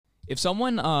if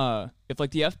someone, if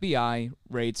like the FBI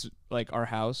raids like our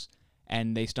house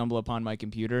and they stumble upon my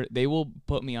computer, they will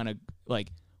put me on a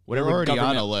like whatever. You're already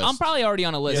government. on a list. I'm probably already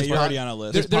on a list. Yeah, you're already on a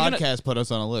list. This They're podcast put us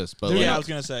on a list. But Yeah, I was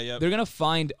gonna say. Yep. They're gonna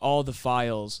find all the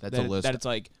files That's a list. that it's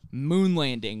like moon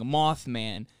landing,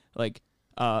 Mothman, like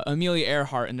Amelia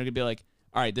Earhart, and they're gonna be like,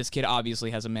 all right, this kid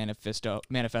obviously has a manifesto.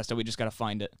 We just gotta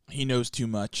find it. He knows too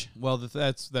much. Well,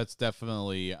 that's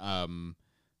definitely.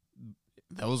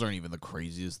 Those aren't even the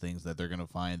craziest things that they're going to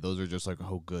find. Those are just like,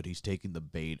 oh, good, he's taking the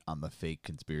bait on the fake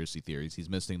conspiracy theories. He's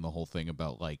missing the whole thing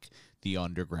about, like, the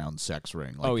underground sex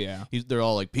ring. Like, oh, yeah. They're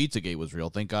all like, Pizzagate was real.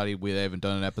 Thank God we haven't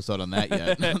done an episode on that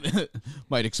yet.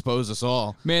 Might expose us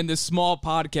all. Man, this small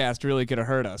podcast really could have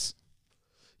hurt us.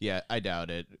 Yeah, I doubt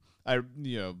it.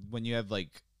 When you have,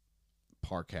 like,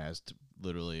 Parcast,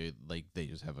 literally, like, they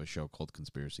just have a show called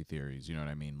Conspiracy Theories. You know what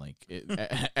I mean? Like,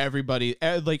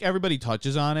 everybody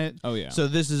touches on it. Oh yeah. So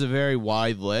this is a very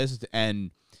wide list,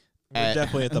 and We're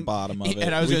definitely at the bottom of it.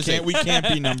 And I was gonna say we can't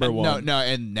be number one. No,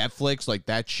 and Netflix, like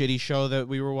that shitty show that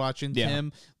we were watching, Yeah.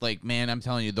 Tim. Like, man, I'm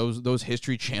telling you, those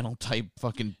History Channel type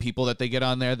fucking people that they get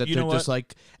on there, that You they're know just what?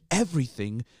 like,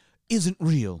 everything isn't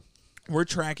real. We're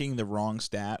tracking the wrong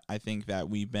stat. I think that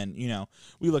we've been,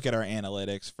 we look at our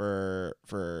analytics for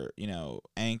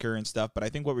Anchor and stuff, but I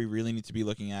think what we really need to be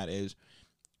looking at is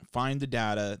find the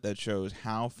data that shows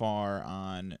how far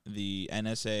on the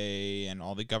NSA and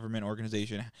all the government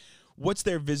organization, what's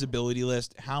their visibility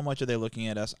list, how much are they looking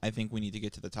at us. I think we need to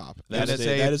get to the top. That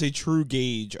is a true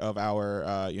gauge of our,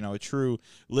 a true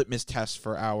litmus test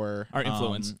for our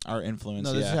influence. Our influence.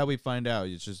 No, this is how we find out.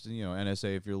 It's just,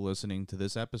 NSA, if you're listening to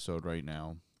this episode right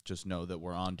now, just know that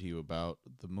we're on to you about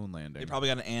the moon landing. They probably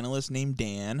got an analyst named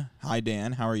Dan. Hi,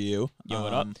 Dan. How are you? Yo,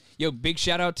 what up? Yo, big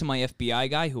shout out to my FBI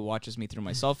guy who watches me through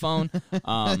my cell phone.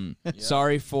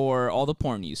 Sorry for all the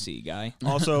porn you see, guy.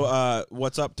 Also,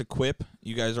 what's up to Quip?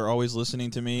 You guys are always listening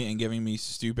to me and giving me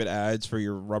stupid ads for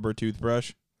your rubber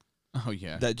toothbrush Oh,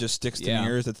 yeah. that just sticks to Yeah. my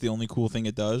ears. That's the only cool thing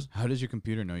it does. How does your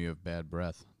computer know you have bad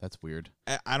breath? That's weird.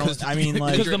 I don't. I mean,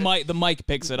 like, Because the mic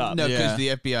picks it up. No, because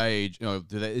Yeah. the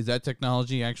FBI is that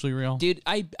technology actually real? Dude,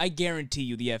 I guarantee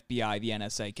you the FBI, the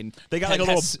NSA can They got, like, a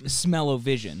has little-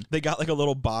 smell-o-vision. they got like a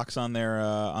little box on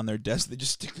their desk. They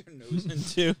just stick their nose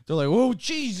into. They're like, whoa,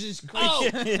 Jesus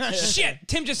Christ. Oh, shit.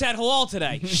 Tim just had halal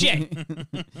today. Shit.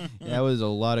 That was a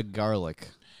lot of garlic.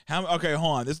 Okay,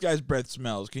 hold on. This guy's breath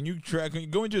smells. Can you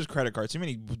go into his credit card? See how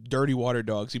many dirty water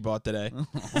dogs he bought today?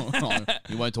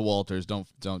 You went to Walters. Don't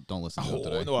listen to it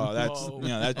today. Well,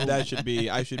 that's that should be.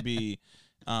 I should be.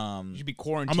 You should be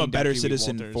quarantined. I'm a better after you eat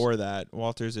citizen Walters. for that.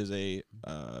 Walters is a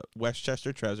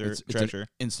Westchester treasure. It's an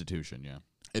institution, yeah.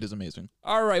 It is amazing.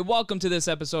 All right, welcome to this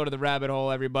episode of The Rabbit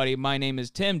Hole, everybody. My name is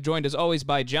Tim, joined as always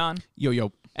by John.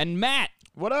 Yo. And Matt.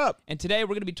 What up? And today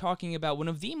we're going to be talking about one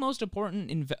of the most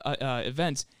important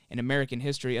events in American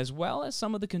history, as well as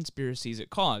some of the conspiracies it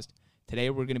caused. Today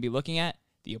we're going to be looking at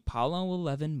the Apollo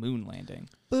 11 moon landing.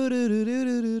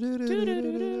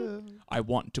 I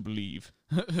want to believe.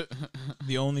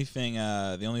 The only thing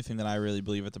that I really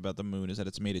believe about the moon is that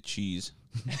it's made of cheese.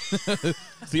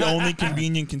 It's the only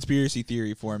convenient conspiracy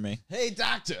theory for me. Hey,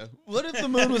 doctor, what if the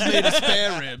moon was made of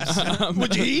spare ribs?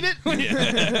 Would you eat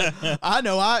it? I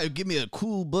know. Give me a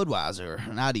cool Budweiser,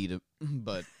 and I'd eat it.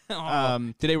 But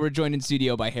Today we're joined in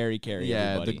studio by Harry Carey.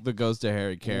 yeah, everybody. the ghost of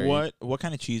Harry Carey. What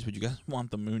kind of cheese would you guys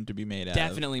want the moon to be made out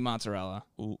Definitely mozzarella.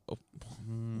 of? Ooh, oh.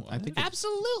 I think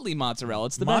Absolutely mozzarella.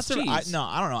 It's the Mozzarella. best cheese.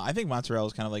 I don't know. I think mozzarella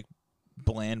is kind of like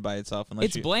bland by itself. Unless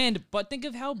It's bland, but think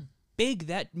of how big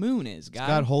that moon is, guys. it's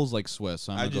got holes like Swiss.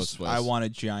 So I'm I gonna go Swiss. want a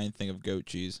giant thing of goat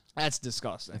cheese. That's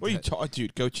disgusting. What are you talking,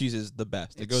 dude? Goat cheese is the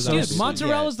best. It It's goes so on Dude, everything.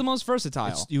 mozzarella yeah. is the most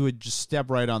versatile. You would just step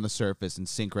right on the surface and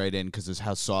sink right in because of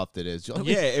how soft it is.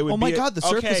 Yeah, it would Oh my be God, the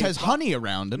surface okay, has honey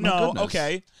around it. My No, goodness.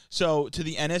 okay. So to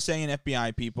the NSA and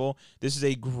FBI people, this is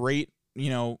a great,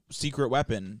 secret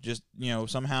weapon. Just,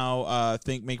 somehow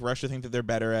make Russia think that they're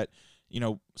better at,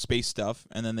 space stuff,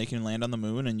 and then they can land on the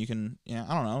moon, and you can,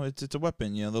 I don't know. It's a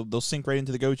weapon. They'll sink right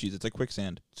into the goat cheese. It's like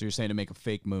quicksand. So you're saying to make a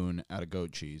fake moon out of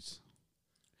goat cheese?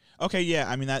 Okay, yeah.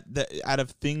 I mean that out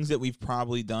of things that we've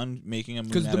probably done, making a moon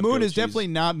Because out the of moon goat is cheese. definitely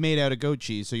not made out of goat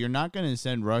cheese, so you're not going to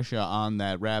send Russia on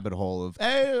that rabbit hole of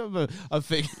Yeah,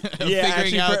 figuring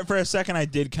actually, out. for a second, I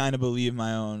did kind of believe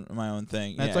my own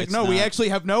thing. That's Yeah, like, it's no, we not- actually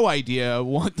have no idea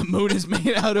what the moon is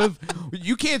made out of.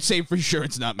 You can't say for sure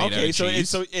it's not made out Okay, of so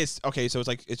cheese. it's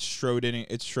like it's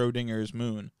Schrodinger's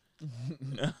moon.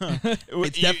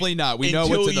 It's definitely not. We know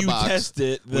what's in the box. Until you test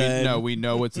it, then We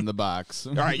know what's in the box.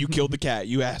 all right, you killed the cat,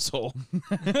 you asshole.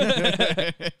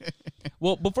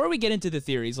 Well, before we get into the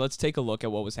theories, let's take a look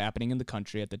at what was happening in the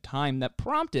country at the time that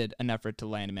prompted an effort to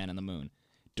land a man on the moon.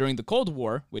 During the Cold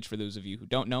War, which for those of you who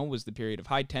don't know was the period of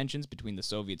high tensions between the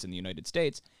Soviets and the United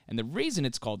States, and the reason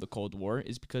it's called the Cold War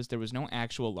is because there was no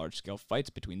actual large-scale fights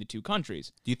between the two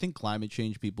countries. Do you think climate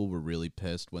change people were really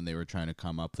pissed when they were trying to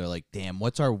come up? They're like, damn,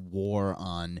 what's our war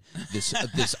on this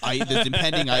this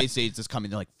impending ice age that's coming?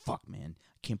 They're like, fuck, man.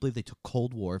 I can't believe they took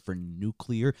Cold War for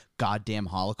nuclear goddamn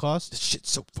holocaust. This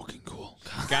shit's so fucking cool.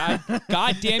 God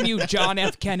damn you, John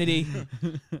F. Kennedy.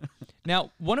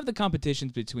 Now, one of the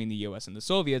competitions between the U.S. and the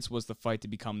Soviets was the fight to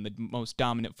become the most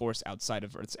dominant force outside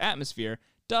of Earth's atmosphere,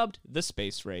 dubbed the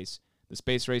space race. The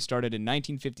space race started in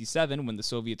 1957 when the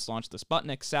Soviets launched the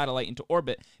Sputnik satellite into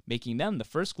orbit, making them the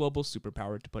first global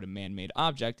superpower to put a man-made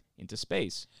object into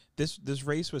space. This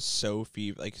race was so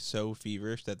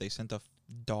feverish that they sent a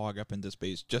dog up into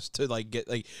space just to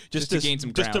just to gain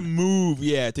some just to ground. move,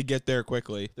 to get there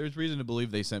quickly. There's reason to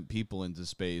believe they sent people into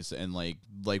space and like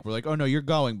we're like, oh no, you're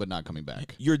going but not coming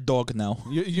back. You're dog now.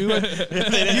 You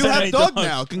have dog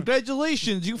now.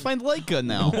 Congratulations, you find Laika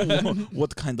now.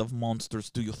 What kind of monsters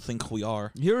do you think we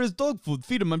are? Here is dog food.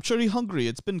 Feed him. I'm sure he's hungry.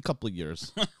 It's been a couple of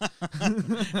years.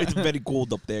 It's very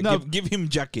cold up there. No. Give him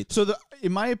jacket. So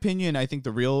in my opinion, I think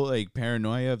the real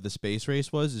paranoia of the space race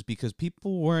is because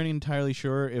people weren't entirely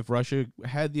sure if Russia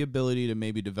had the ability to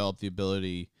maybe develop the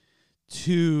ability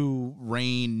to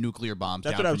rain nuclear bombs.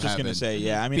 That's down what I was from just heaven. gonna say.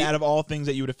 Yeah, I mean, out of all things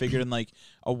that you would have figured in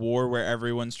a war where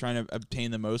everyone's trying to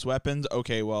obtain the most weapons,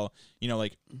 okay, well,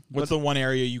 what's the one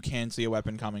area you can see a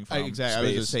weapon coming from? Exactly. I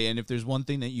was going to say, and if there's one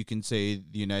thing that you can say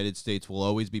the United States will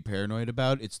always be paranoid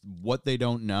about, it's what they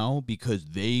don't know, because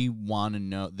they want to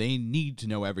know. They need to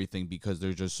know everything because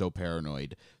they're just so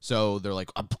paranoid. So they're like,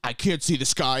 I can't see the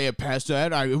sky past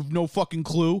that. I have no fucking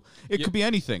clue. It could be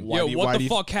anything. What the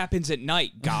fuck happens at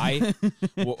night, guy?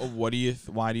 Why do you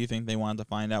think they wanted to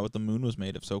find out what the moon was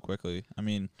made of so quickly? I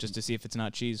mean, Just to see if it's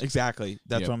not cheese. exactly.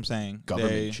 That's Yep. what I'm saying.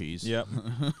 Government cheese. Yep.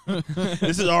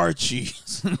 This is our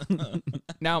cheese.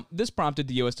 Now, this prompted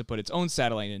the U.S. to put its own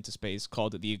satellite into space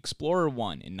called the Explorer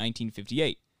 1 in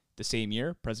 1958. The same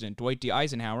year, President Dwight D.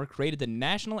 Eisenhower created the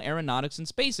National Aeronautics and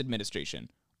Space Administration,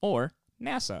 or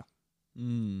NASA.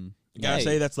 You gotta Yay.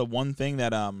 say that's the one thing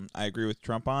that I agree with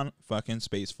Trump on. Fucking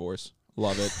Space Force.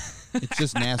 Love it. It's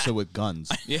just NASA with guns.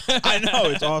 Yeah. I know,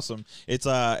 it's awesome. It's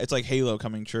like Halo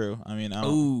coming true. I mean,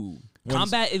 Ooh.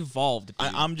 Combat evolved.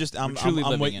 Dude. I'm truly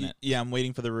living waiting, in it. Yeah, I'm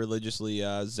waiting for the religiously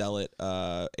zealot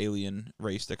alien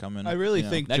race to come in. I really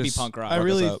think That'd be just- punk rock.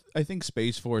 I think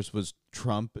Space Force was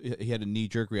Trump. He had a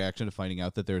knee-jerk reaction to finding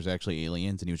out that there's actually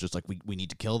aliens, and he was just like, we need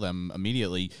to kill them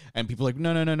immediately. And people are like,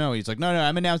 no. He's like, no,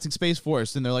 I'm announcing Space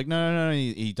Force. And they're like, no.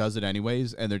 He does it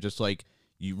anyways. And they're just like,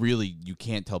 you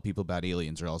can't tell people about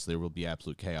aliens or else there will be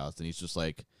absolute chaos. And he's just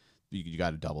like, you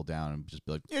got to double down and just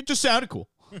be like, it just sounded cool.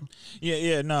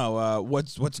 No.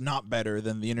 What's not better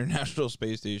than the International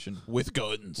Space Station with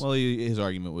guns? Well, his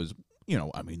argument was,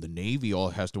 the Navy all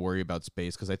has to worry about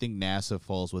space because I think NASA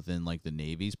falls within like the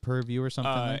Navy's purview or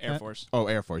something like Air that. Force. Oh,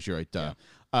 Air Force. You're right. Duh.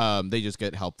 They just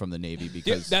get help from the Navy Yeah,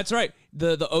 because that's right.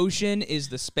 The ocean is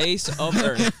the space of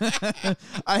Earth.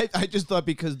 I just thought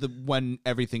because when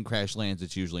everything crash lands,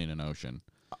 it's usually in an ocean.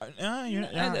 You're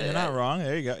not wrong.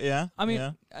 There you go. Yeah. I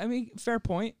yeah. mean, fair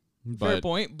point. But,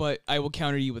 But I will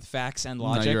counter you with facts and no,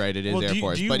 logic. you're right. It is Well, Air do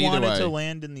Force. you but want either it to way,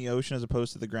 land in the ocean as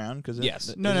opposed to the ground? Because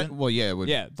Yes. no. Well, yeah, it would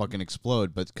Yeah. fucking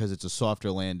explode. But because it's a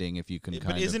softer landing, if you can But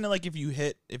kind isn't it like if you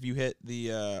hit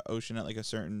the ocean at like a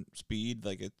certain speed,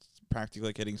 like it's practically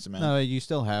like hitting cement? No, you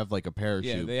still have like a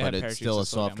parachute, they but have it's still a parachutes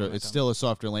to slow down softer. momentum. It's still a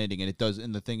softer landing, and it does.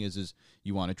 And the thing is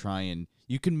you want to try and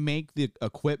you can make the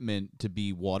equipment to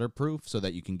be waterproof so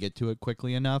that you can get to it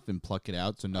quickly enough and pluck it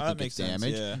out so nothing that gets makes sense,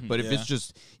 damaged. yeah. But if Yeah. it's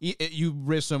just you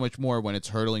risk so much more when it's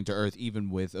hurtling to Earth, even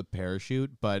with a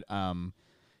parachute. But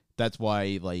that's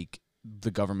why like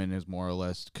the government has more or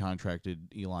less contracted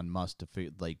Elon Musk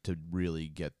to really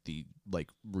get the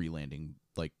re-landing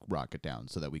rocket down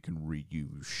so that we can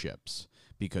reuse ships,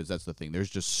 because that's the thing. There's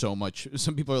just so much.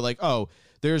 Some people are like, oh,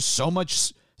 there's so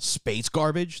much space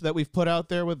garbage that we've put out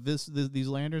there with these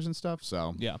landers and stuff.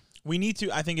 So Yeah. We need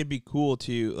to. I think it'd be cool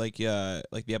to like the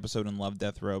episode in Love,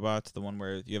 Death, Robots, the one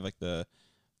where you have like the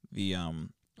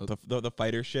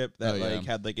fighter ship that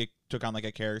had it took on like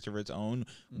a character of its own.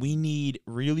 We need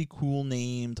really cool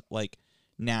named like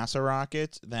NASA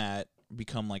rockets that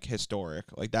become like historic.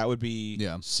 Like that would be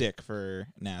sick for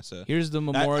NASA. Here's the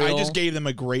memorial. I just gave them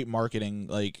a great marketing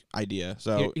idea.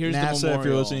 So Here's the NASA, if you're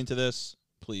memorial. listening to this,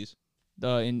 please.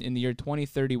 In the year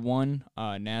 2031,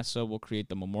 NASA will create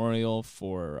the memorial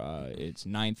for its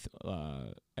 9th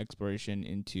exploration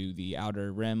into the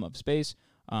outer rim of space,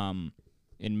 in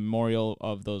memorial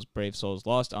of those brave souls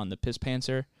lost on the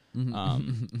Pispanzer.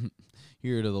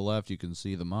 Here to the left, you can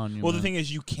see the monument. Well, the thing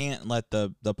is, you can't let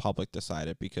the public decide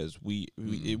it because we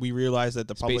realize that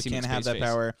the public Spacey can't have that McSpaceface.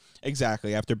 power.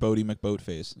 Exactly, after Bodie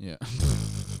McBoatface. yeah.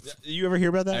 You ever hear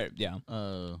about that? Yeah.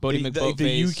 The Bodie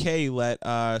McBoatface. UK let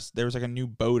there was like a new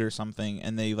boat or something,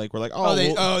 and they like were like,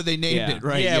 they named Yeah. it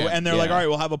right. yeah, and they're like, yeah. all right,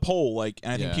 we'll have a poll, like,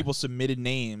 and I think Yeah. people submitted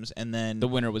names, and then The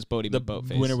winner was Bodie the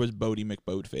McBoatface. winner was Bodie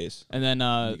McBoatface. And then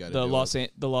gotta the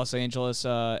do Los Angeles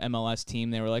MLS team,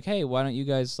 they were like, "Hey, why don't you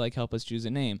guys like help us choose a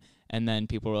name?" And then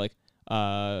people were like,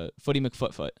 "Footy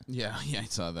McFootfoot." Yeah, I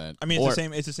saw that. I mean, it's Or- the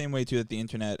same. It's the same way too that the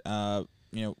internet.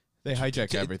 They hijacked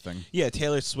t- everything. Yeah,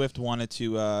 Taylor Swift wanted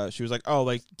to. She was like, "Oh,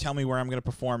 like tell me where I'm gonna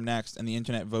perform next," and the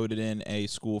internet voted in a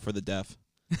school for the deaf.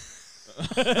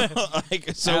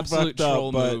 Like so Absolute fucked up,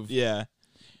 troll but move. yeah,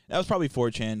 that was probably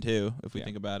 4chan too, if we Yeah.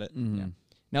 think about it. Mm-hmm. Yeah.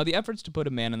 Now, the efforts to put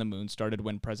a man on the moon started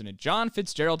when President John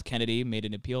Fitzgerald Kennedy made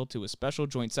an appeal to a special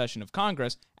joint session of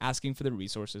Congress asking for the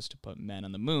resources to put men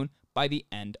on the moon by the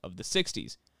end of the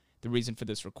 60s. The reason for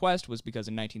this request was because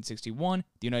in 1961,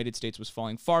 the United States was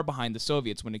falling far behind the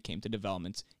Soviets when it came to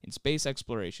developments in space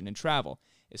exploration and travel,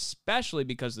 especially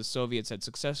because the Soviets had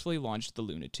successfully launched the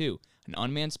Luna 2, an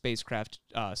unmanned spacecraft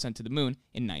sent to the moon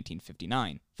in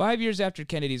 1959. 5 years after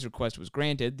Kennedy's request was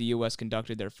granted, the U.S.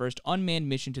 conducted their first unmanned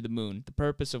mission to the moon, the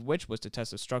purpose of which was to test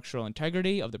the structural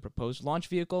integrity of the proposed launch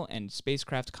vehicle and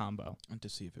spacecraft combo. And to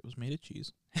see if it was made of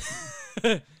cheese.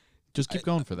 Just keep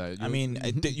going for that. I mean,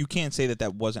 you can't say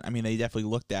that wasn't. I mean, they definitely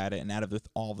looked at it, and out of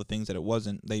all the things that it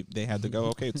wasn't, they had to go,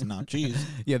 okay, it's not cheese.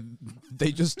 yeah,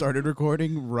 they just started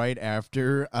recording right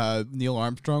after Neil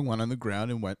Armstrong went on the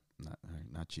ground and went,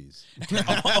 not cheese.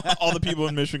 All the people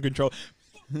in mission control.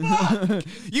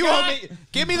 You owe me.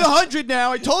 Give me the 100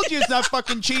 now. I told you it's not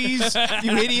fucking cheese,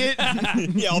 you idiot.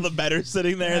 Yeah, all the betters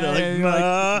sitting there. They're like,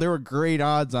 Like, there were great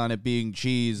odds on it being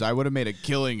cheese. I would have made a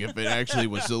killing if it actually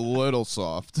was a little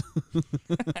soft.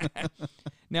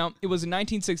 Now, it was in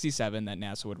 1967 that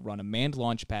NASA would run a manned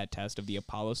launch pad test of the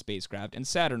Apollo spacecraft and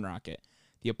Saturn rocket.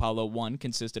 The Apollo 1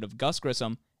 consisted of Gus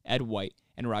Grissom, Ed White,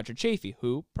 and Roger Chaffee,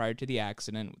 who, prior to the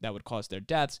accident that would cause their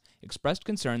deaths, expressed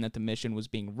concern that the mission was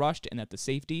being rushed and that the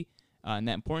safety and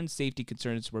that important safety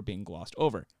concerns were being glossed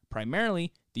over,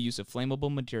 primarily the use of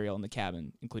flammable material in the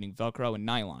cabin, including Velcro and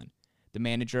nylon. The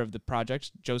manager of the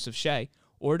project, Joseph Shea,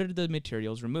 ordered the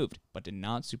materials removed, but did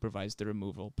not supervise the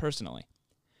removal personally.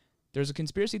 There's a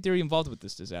conspiracy theory involved with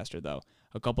this disaster, though.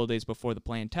 A couple of days before the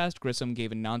planned test, Grissom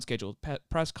gave a non-scheduled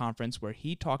press conference where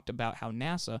he talked about how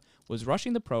NASA was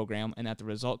rushing the program and that the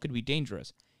result could be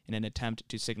dangerous. In an attempt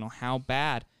to signal how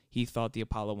bad he thought the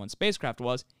Apollo 1 spacecraft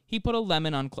was, he put a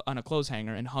lemon on a clothes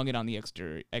hanger and hung it on the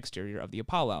exterior of the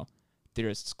Apollo.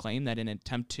 Theorists claim that in an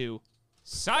attempt to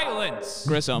silence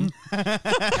Grissom,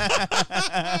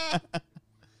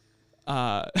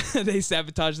 they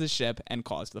sabotaged the ship and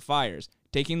caused the fires,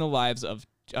 taking the lives of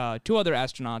 2 other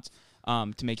astronauts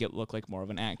to make it look like more of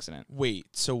an accident. wait,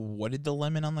 so what did the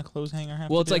lemon on the clothes hanger have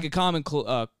Well, to it's do? like a common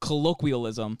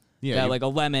colloquialism that like a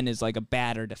lemon is like a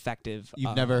bad or defective.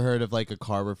 You've never heard of like a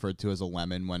car referred to as a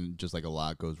lemon when just like a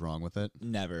lot goes wrong with it?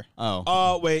 Never. Oh.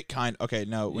 Oh, wait, okay,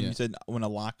 no, when Yeah. you said when a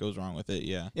lot goes wrong with it,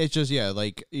 yeah. It's just, yeah,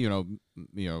 like,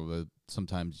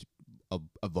 sometimes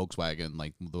a Volkswagen,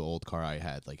 like the old car I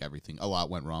had, like everything, a lot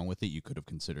went wrong with it. You could have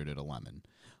considered it a lemon.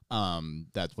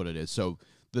 That's what it is. So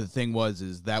the thing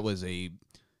is that was a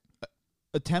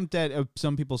attempt at,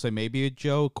 some people say maybe a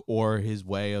joke or his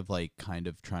way of like kind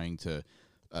of trying to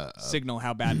signal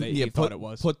how bad he thought it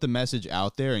was. Put the message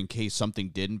out there in case something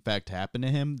did in fact happen to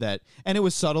him. And it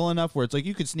was subtle enough where it's like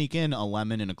you could sneak in a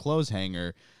lemon in a clothes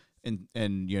hanger and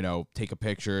take a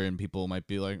picture and people might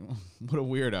be like, what a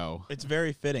weirdo. It's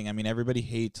very fitting. I mean, everybody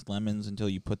hates lemons until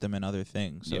you put them in other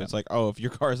things. So Yeah. it's like, oh, if your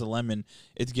car is a lemon,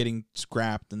 it's getting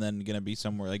scrapped and then gonna be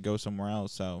somewhere, like go somewhere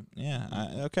else. So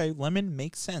yeah, okay, lemon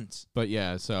makes sense. But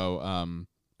yeah, so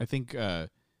I think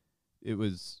it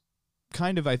was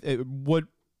kind of what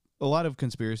a lot of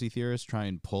conspiracy theorists try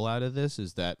and pull out of this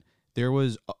is that there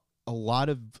was a lot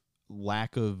of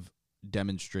lack of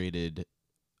demonstrated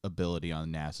ability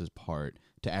on NASA's part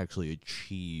to actually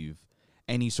achieve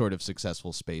any sort of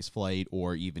successful space flight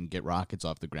or even get rockets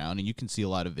off the ground. And you can see a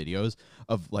lot of videos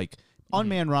of like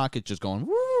unmanned rockets just going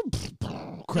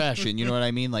crashing. You know what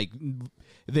I mean? Like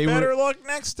they Better were. luck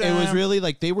next time. It was really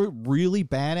like they were really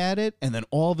bad at it, and then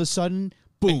all of a sudden,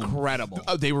 boom, Incredible.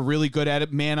 They were really good at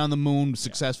it. Man on the moon,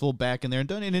 successful back in there and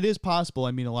done. And it is possible.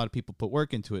 I mean, a lot of people put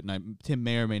work into it, and Tim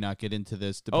may or may not get into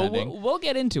this depending. We'll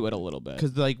get into it a little bit.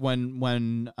 Because like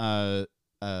when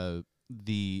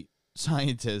the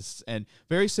scientists, and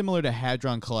very similar to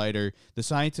Hadron Collider, the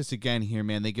scientists again here,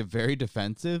 man, they get very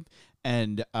defensive,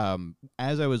 And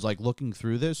as I was like looking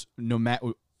through this, no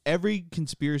matter every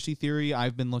conspiracy theory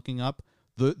I've been looking up,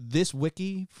 this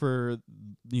wiki for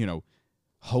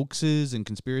hoaxes and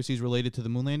conspiracies related to the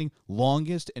moon landing,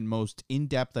 longest and most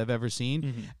in-depth I've ever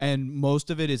seen. And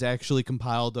most of it is actually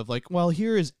compiled of like, well,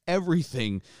 here is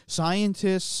everything.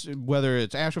 Scientists, whether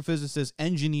it's astrophysicists,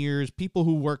 engineers, people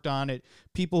who worked on it,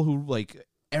 people who like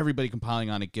everybody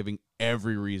compiling on it, giving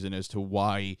every reason as to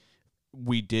why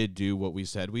we did do what we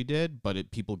said we did,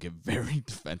 but people get very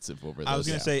defensive over this. I was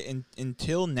going to say,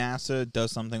 until NASA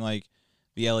does something like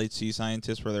the LHC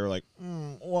scientists where they were like,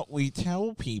 what we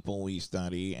tell people we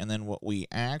study and then what we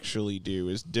actually do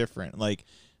is different. Like,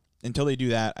 until they do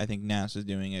that, I think NASA's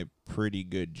doing a pretty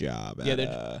good job at,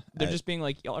 they're just being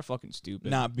like, y'all are fucking stupid.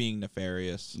 Not being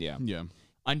nefarious. Yeah. Yeah.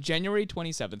 On January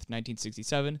 27th,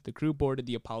 1967, the crew boarded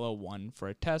the Apollo 1 for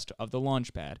a test of the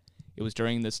launch pad. It was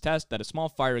during this test that a small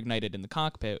fire ignited in the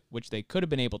cockpit, which they could have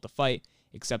been able to fight,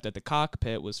 except that the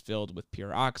cockpit was filled with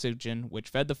pure oxygen, which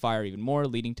fed the fire even more,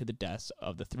 leading to the deaths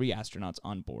of the 3 astronauts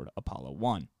on board Apollo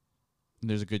 1.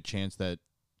 There's a good chance that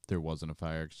there wasn't a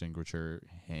fire extinguisher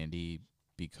handy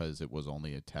because it was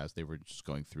only a test. They were just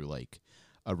going through like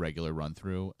a regular run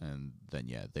through, and then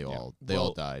they all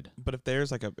died. But if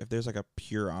there's like a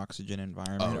pure oxygen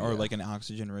environment or like an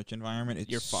oxygen rich environment,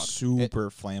 You're fucked. super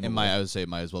flammable. I would say it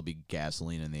might as well be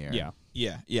gasoline in the air.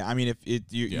 Yeah. I mean, if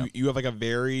you have like a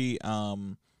very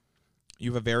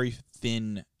you have a very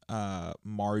thin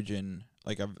margin,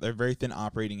 like a very thin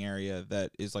operating area that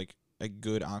is like a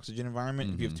good oxygen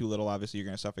environment. If you have too little, obviously you're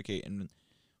going to suffocate, and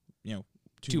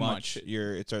too much,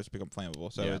 it starts to become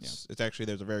flammable. So it's actually,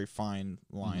 there's a very fine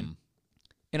line.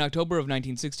 In October of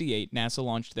 1968, NASA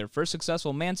launched their first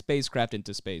successful manned spacecraft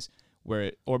into space, where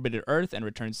it orbited Earth and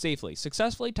returned safely,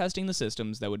 successfully testing the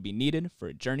systems that would be needed for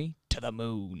a journey to the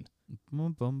moon.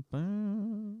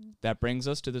 That brings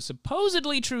us to the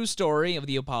supposedly true story of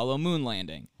the Apollo moon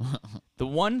landing. The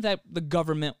one that the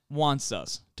government wants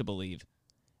us to believe.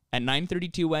 At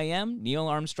 9:32 a.m., Neil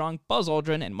Armstrong, Buzz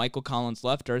Aldrin, and Michael Collins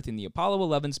left Earth in the Apollo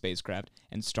 11 spacecraft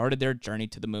and started their journey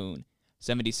to the moon.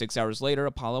 76 hours later,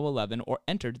 Apollo 11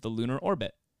 entered the lunar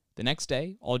orbit. The next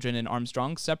day, Aldrin and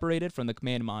Armstrong separated from the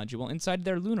command module inside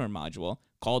their lunar module,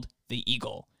 called the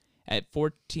Eagle. At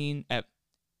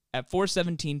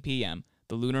 4:17 p.m.,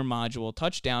 the lunar module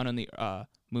touched down on the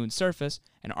moon's surface,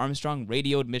 and Armstrong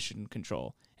radioed mission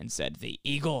control and said, "The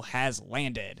Eagle has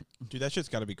landed." Dude, that shit's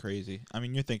got to be crazy. I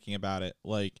mean, you're thinking about it,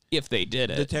 like, if they did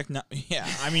it. Yeah,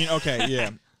 I mean, okay, yeah.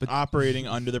 But operating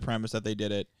under the premise that they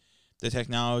did it, the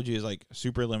technology is like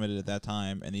super limited at that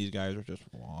time, and these guys are just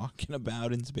walking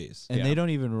about in space. And they don't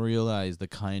even realize the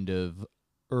kind of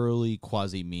early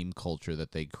quasi-meme culture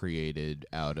that they created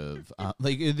out of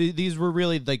these were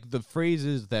really like the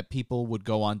phrases that people would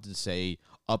go on to say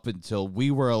up until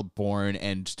we were born,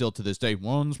 and still to this day,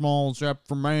 one small step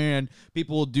for man.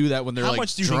 People will do that when they're How like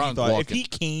much do you drunk think he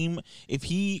thought? walking. If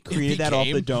he created that off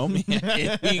the dome,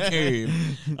 if he came,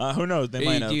 who knows? They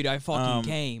might have. Dude, I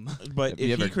fucking came. But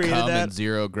you if ever he created come that, in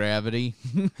zero gravity,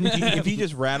 if he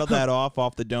just rattled that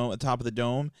off the dome, top of the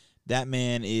dome, that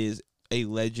man is a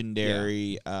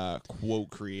legendary quote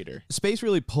creator. Space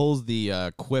really pulls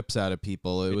the quips out of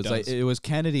people. It was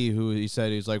Kennedy who he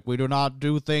said, he's like, we do not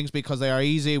do things because they are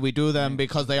easy, we do them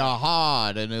because they are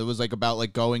hard. And it was like about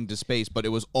like going to space, but it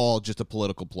was all just a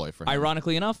political ploy for him.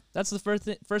 Ironically enough, that's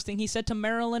the first thing he said to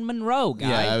Marilyn Monroe, guy.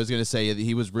 Yeah, I was gonna say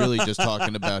he was really just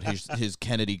talking about his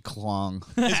Kennedy clong.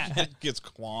 His head gets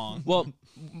clong. Well,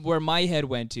 where my head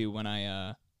went to when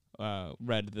I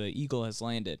read the Eagle has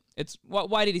landed. It's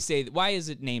why did he say? Why is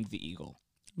it named the Eagle?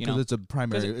 Because it's a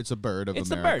primary. It's a bird of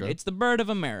America. America. It's the bird of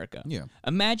America. Yeah.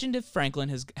 Imagine if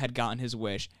Franklin had gotten his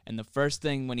wish, and the first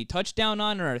thing when he touched down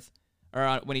on Earth,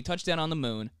 or when he touched down on the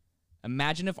moon,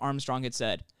 imagine if Armstrong had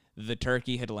said, "The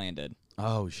turkey had landed."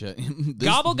 Oh shit!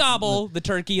 Gobble gobble, the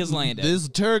turkey has landed. This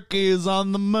turkey is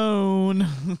on the moon.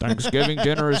 Thanksgiving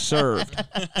dinner is served.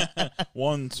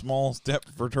 One small step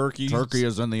for turkey. Turkey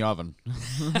is in the oven.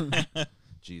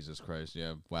 Jesus Christ!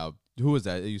 Yeah. Wow. Who was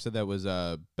that? You said that was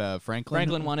Franklin.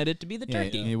 Franklin wanted it to be the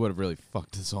turkey. Yeah, he would have really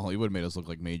fucked us all. He would have made us look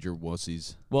like major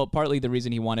wussies. Well, partly the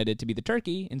reason he wanted it to be the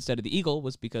turkey instead of the eagle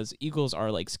was because eagles are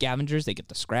like scavengers. They get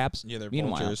the scraps. Yeah, they're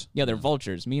vultures. Yeah, they're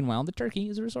vultures. Meanwhile, the turkey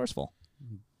is resourceful.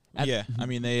 I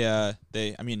mean,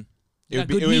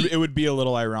 it would be a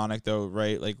little ironic though,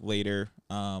 right? Like later,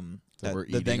 that we're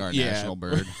eating our national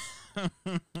bird.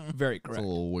 Very correct. It's a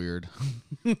little weird.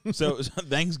 So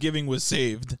Thanksgiving was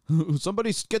saved.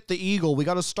 Somebody get the eagle. We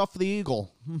got to stuff the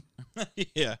eagle.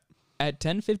 Yeah. At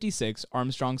 10:56,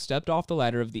 Armstrong stepped off the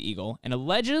ladder of the Eagle and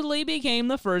allegedly became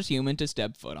the first human to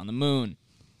step foot on the moon.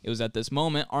 It was at this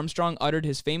moment Armstrong uttered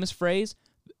his famous phrase,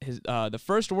 the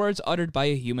first words uttered by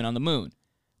a human on the moon.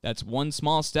 That's one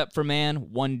small step for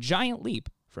man, one giant leap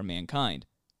for mankind.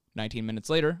 19 minutes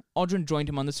later, Aldrin joined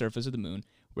him on the surface of the moon,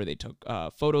 where they took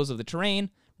photos of the terrain,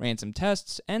 ran some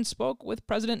tests, and spoke with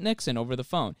President Nixon over the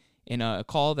phone in a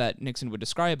call that Nixon would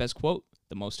describe as, quote,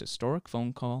 the most historic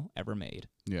phone call ever made.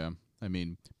 Yeah. I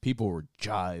mean, people were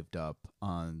jived up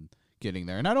on getting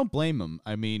there, and I don't blame them.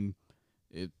 I mean,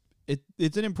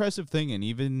 it's an impressive thing, and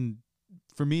even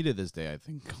for me to this day, I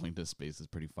think going to space is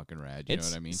pretty fucking rad. You know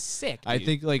what I mean? Sick. I dude.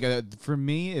 think like for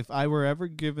me, if I were ever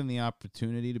given the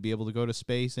opportunity to be able to go to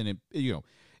space, and it, you know,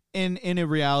 in a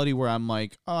reality where I'm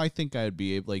like, oh, I think I'd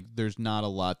be able, like, there's not a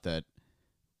lot that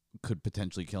could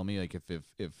potentially kill me. Like if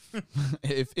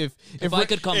I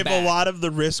could come if back. a lot of the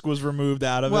risk was removed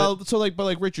out of it. well, so like, but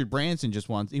like Richard Branson just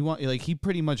wants he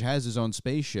pretty much has his own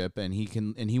spaceship, and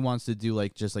he wants to do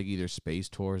like just like either space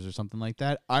tours or something like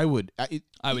that. I would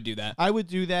do that. I would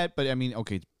do that, but I mean,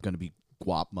 okay, it's gonna be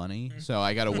guap money, so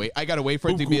I gotta wait. I gotta wait for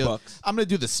it to be. I'm gonna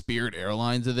do the Spirit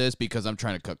Airlines of this because I'm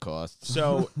trying to cut costs.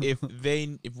 So if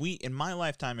we in my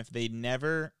lifetime, if they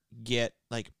never get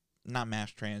like not mass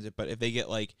transit, but if they get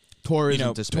like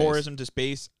tourism to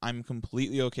space, I'm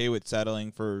completely okay with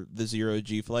settling for the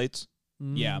 0G flights.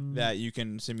 Yeah. That you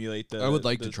can simulate the. I would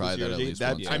like the, to try the that at 0G. least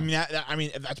That, once. I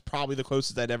mean, that's probably the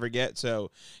closest I'd ever get.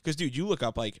 So, because dude, you look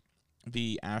up like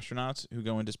the astronauts who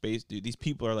go into space, dude. These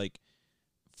people are like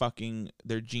fucking.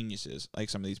 They're geniuses. Like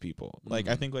some of these people. Like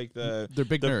I think like they're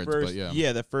big nerds, first, but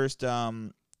yeah, the first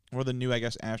or the new, I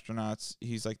guess, astronauts.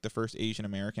 He's like the first Asian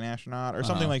American astronaut or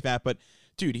something like that. But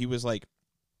dude, he was like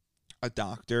a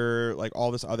doctor, like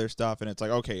all this other stuff, and it's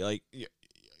like, okay, like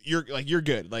you're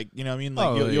good, like, you know what I mean,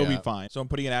 like you'll be fine. So I'm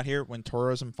putting it out here, when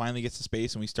tourism finally gets to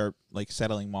space and we start like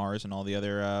settling Mars and all the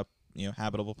other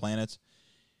habitable planets,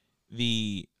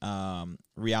 the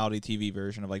reality TV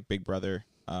version of like Big Brother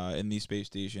in these space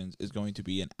stations is going to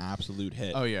be an absolute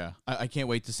hit. Oh yeah, I can't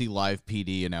wait to see live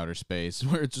PD in outer space,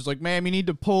 where it's just like, man, we need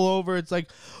to pull over. It's like,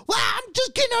 wow, I'm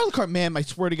just getting out of the car, man. I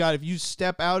swear to God, if you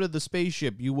step out of the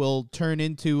spaceship, you will turn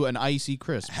into an icy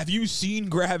crisp. Have you seen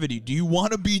Gravity? Do you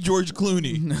want to be George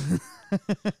Clooney?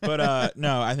 But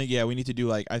no, I think we need to do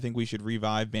like, I think we should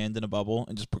revive Band in a Bubble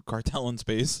and just put Cartel in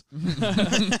space.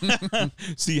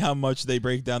 See how much they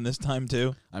break down this time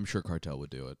too. I'm sure Cartel would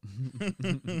do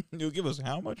it. You'll give us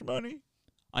how much money?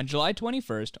 On July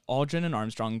 21st, Aldrin and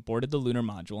Armstrong boarded the lunar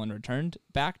module and returned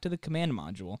back to the command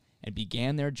module and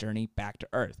began their journey back to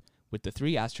Earth, with the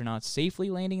 3 astronauts safely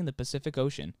landing in the Pacific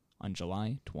Ocean on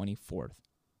July 24th.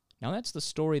 Now that's the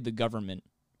story the government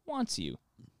wants you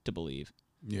to believe.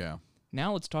 Yeah.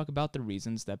 Now let's talk about the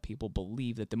reasons that people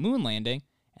believe that the moon landing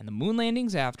and the moon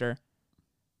landings after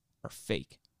are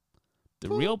fake. The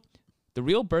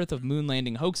real birth of moon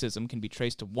landing hoaxism can be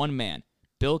traced to one man,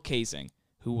 Bill Kaysing,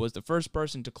 who was the first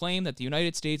person to claim that the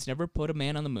United States never put a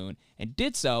man on the moon, and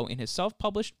did so in his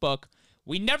self-published book,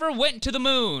 We Never Went to the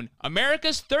Moon,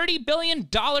 America's $30 billion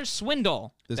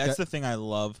Swindle. That's the thing I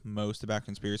love most about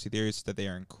conspiracy theories, is that they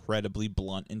are incredibly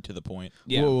blunt and to the point.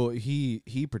 Yeah. Well,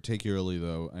 he particularly,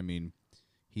 though, I mean,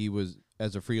 he was,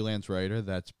 as a freelance writer,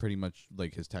 that's pretty much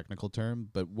like his technical term,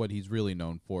 but what he's really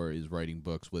known for is writing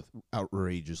books with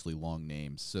outrageously long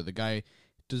names. So the guy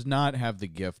does not have the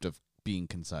gift of being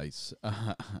concise.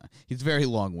 He's very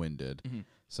long-winded. Mm-hmm.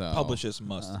 So Publicists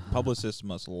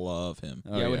must love him.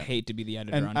 Oh, I would hate to be the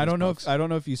editor and on I don't his know books. I don't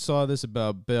know if you saw this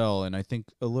about Bill, and I think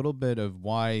a little bit of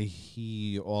why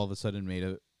he all of a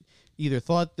sudden either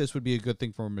thought this would be a good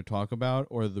thing for him to talk about,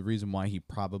 or the reason why he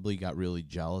probably got really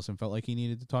jealous and felt like he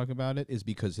needed to talk about it is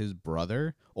because his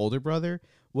older brother,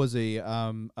 was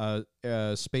a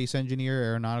space engineer,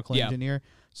 aeronautical engineer.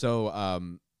 So,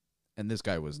 and this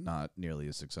guy was not nearly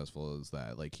as successful as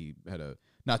that. Like, he had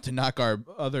not to knock our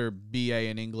other BA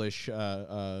in English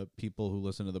people who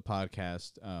listen to the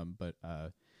podcast, but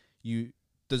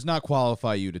does not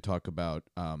qualify you to talk about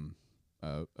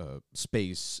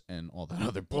space and all that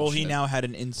other bullshit. Well, he now had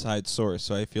an inside source,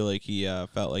 so I feel like he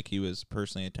felt like he was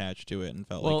personally attached to it and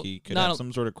felt like he could have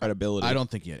some sort of credibility. I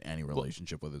don't think he had any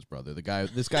relationship with his brother.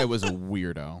 This guy was a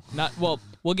weirdo.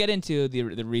 We'll get into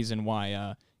the reason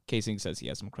why Kaysing says he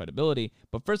has some credibility,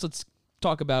 but first let's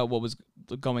talk about what was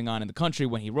going on in the country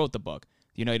when he wrote the book.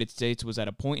 The United States was at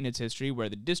a point in its history where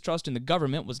the distrust in the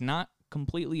government was not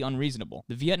completely unreasonable.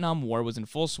 The Vietnam War was in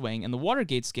full swing, and the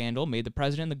Watergate scandal made the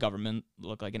president and the government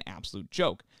look like an absolute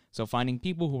joke. So finding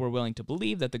people who were willing to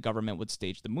believe that the government would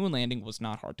stage the moon landing was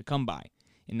not hard to come by.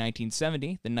 In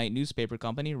 1970, the Night newspaper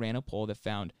company ran a poll that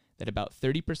found that about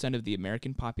 30% of the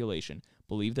American population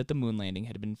believed that the moon landing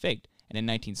had been faked. And in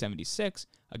 1976,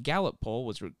 a Gallup poll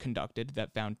was conducted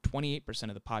that found 28%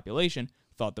 of the population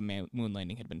thought the moon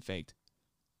landing had been faked.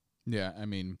 Yeah, I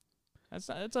mean, That's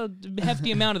a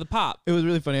hefty amount of the pop. it was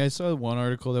really funny. I saw one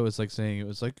article that was like saying it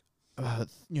was like,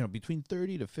 between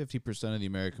 30 to 50% of the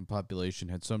American population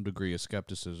had some degree of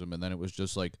skepticism, and then it was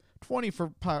just like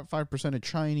 25% of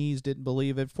Chinese didn't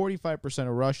believe it, 45%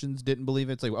 of Russians didn't believe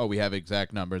it. It's like, oh, we have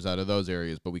exact numbers out of those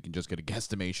areas, but we can just get a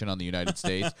guesstimation on the United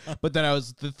States. But then I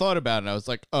thought about it, and I was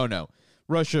like, oh no.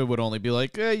 Russia would only be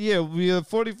like, yeah, we have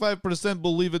 45%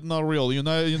 believe it not real.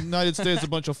 United States a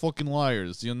bunch of fucking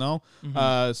liars, you know?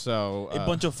 A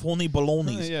bunch of phony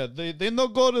balonies. Yeah, they no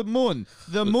go to the moon.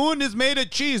 The moon is made of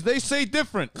cheese. They say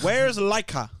different. Where's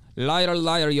Laika? Liar,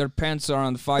 liar, your pants are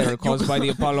on fire caused by the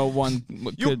Apollo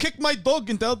 1. You kicked my dog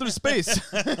into outer space.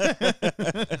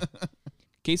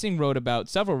 Casing wrote about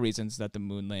several reasons that the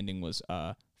moon landing was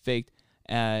faked,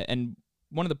 and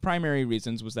one of the primary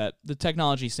reasons was that the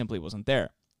technology simply wasn't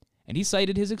there. And he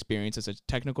cited his experience as a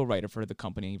technical writer for the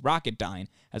company Rocketdyne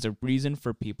as a reason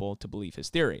for people to believe his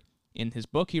theory. In his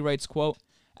book, he writes, quote,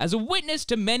 "As a witness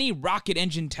to many rocket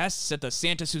engine tests at the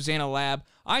Santa Susana lab,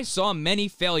 I saw many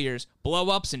failures,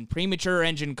 blow-ups, and premature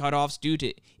engine cutoffs due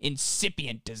to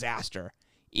incipient disaster.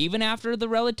 Even after the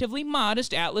relatively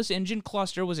modest Atlas engine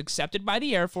cluster was accepted by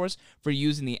the Air Force for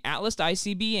use in the Atlas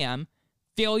ICBM,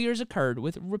 failures occurred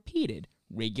with repeated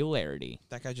regularity."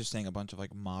 That guy just saying a bunch of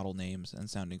like model names and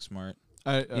sounding smart.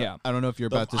 Yeah. I don't know if you're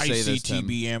about to say this, Tim.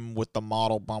 ICTBM with the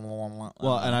model. Blah, blah, blah, blah.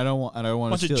 Well, and I don't want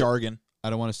bunch to of jargon. I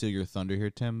don't want to steal your thunder here,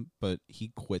 Tim. But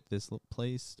he quit this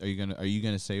place. Are you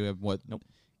gonna say what? Nope.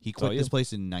 He quit this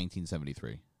place in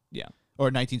 1973. Yeah. Or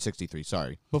 1963.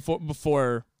 Sorry.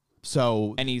 Before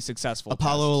So any successful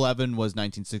Apollo tests. 11 was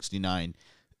 1969.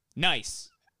 Nice.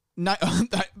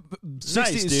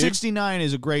 69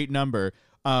 is a great number.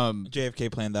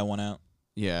 JFK planned that one out.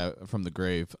 Yeah, from the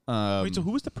grave. Wait, so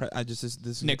who was the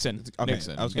this Nixon. Okay,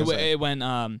 Nixon. I was gonna say. It went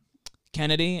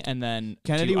Kennedy, and then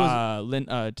Kennedy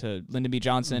to, to Lyndon B.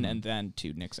 Johnson, and then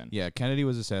to Nixon. Yeah, Kennedy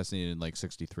was assassinated in like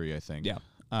 63, I think. Yeah.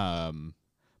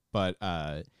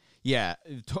 Yeah,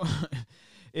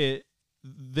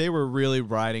 they were really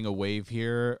riding a wave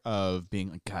here of being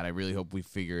like, God, I really hope we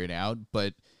figure it out.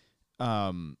 But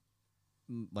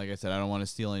like I said, I don't want to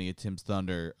steal any of Tim's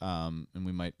thunder, and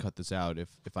we might cut this out if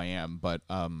I am. But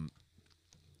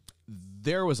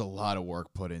there was a lot of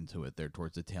work put into it there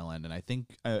towards the tail end, and I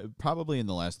think probably in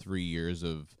the last 3 years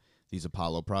of these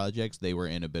Apollo projects, they were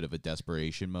in a bit of a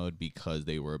desperation mode because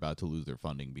they were about to lose their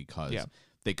funding because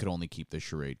they could only keep the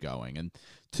charade going. And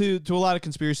to a lot of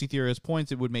conspiracy theorists'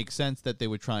 points, it would make sense that they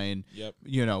would try and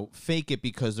fake it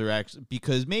because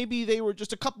because maybe they were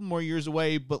just a couple more years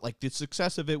away, but like the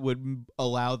success of it would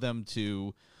allow them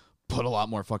to put a lot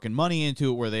more fucking money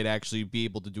into it where they'd actually be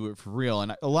able to do it for real.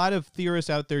 And a lot of theorists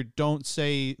out there don't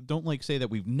say that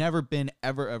we've never been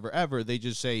ever. They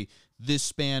just say this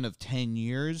span of 10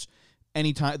 years,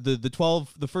 anytime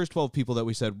the first 12 people that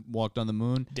we said walked on the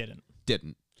moon Didn't.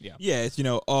 Yeah, it's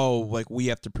like we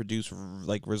have to produce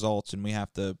like results and we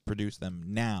have to produce them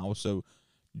now. So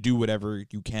do whatever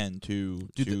you can to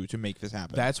make this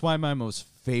happen. That's why my most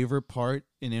favorite part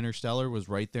in Interstellar was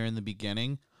right there in the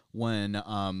beginning when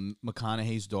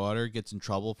McConaughey's daughter gets in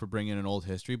trouble for bringing an old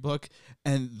history book,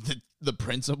 and the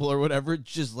principal or whatever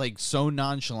just like so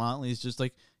nonchalantly is just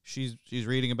like, she's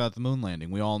reading about the moon landing.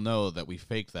 We all know that we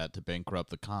faked that to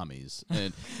bankrupt the commies,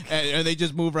 and they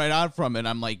just move right on from it.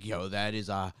 I'm like, yo, that is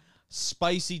a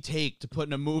spicy take to put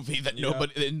in a movie that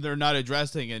nobody and they're not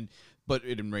addressing, but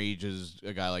it enrages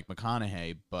a guy like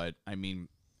McConaughey. But I mean,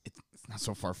 it's not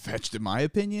so far fetched in my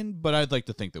opinion. But I'd like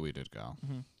to think that we did go.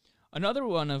 Mm-hmm. Another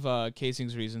one of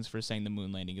Casing's reasons for saying the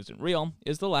moon landing isn't real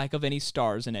is the lack of any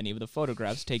stars in any of the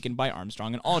photographs taken by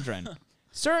Armstrong and Aldrin.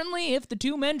 Certainly, if the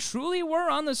two men truly were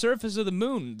on the surface of the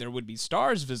moon, there would be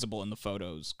stars visible in the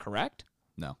photos, correct?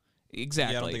 No.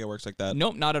 Exactly. Yeah, I don't think it works like that.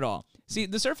 Nope, not at all. See,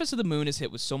 the surface of the moon is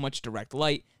hit with so much direct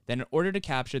light that in order to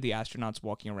capture the astronauts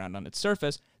walking around on its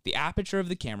surface, the aperture of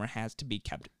the camera has to be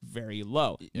kept very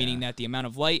low, meaning that the amount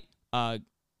of light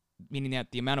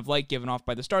given off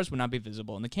by the stars would not be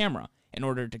visible in the camera. In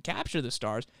order to capture the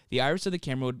stars, the iris of the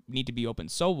camera would need to be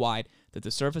opened so wide that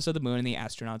the surface of the moon and the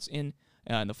astronauts in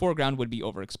the foreground would be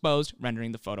overexposed,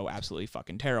 rendering the photo absolutely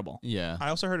fucking terrible. Yeah. I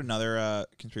also heard another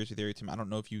conspiracy theory, Tim. I don't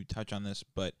know if you touch on this,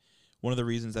 but one of the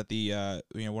reasons that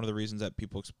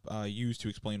people use to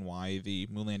explain why the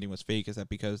moon landing was fake is that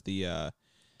because the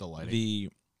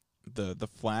lighting, the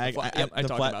flag. I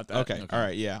talked about that. Okay. All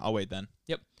right. Yeah. I'll wait then.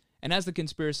 Yep. And as the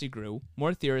conspiracy grew,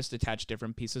 more theorists attached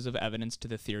different pieces of evidence to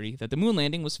the theory that the moon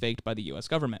landing was faked by the U.S.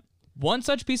 government. One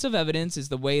such piece of evidence is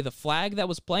the way the flag that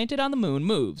was planted on the moon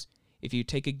moves. If you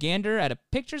take a gander at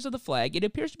pictures of the flag, it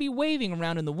appears to be waving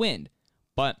around in the wind.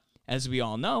 But, as we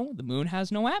all know, the moon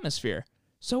has no atmosphere.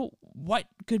 So, what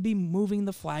could be moving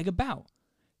the flag about?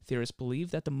 Theorists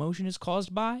believe that the motion is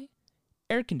caused by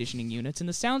air conditioning units in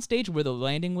the soundstage where the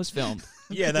landing was filmed.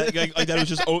 Yeah, that like that was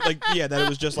just that it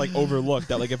was just like overlooked.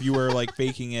 That like if you were like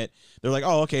faking it, they're like,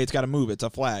 oh, okay, it's got to move. It's a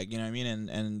flag. You know what I mean?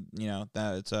 And you know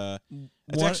that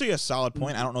it's actually a solid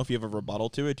point. I don't know if you have a rebuttal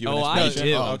to it. Do you have an explanation?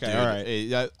 do. Oh, okay, all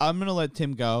right. I'm gonna let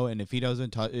Tim go, and if he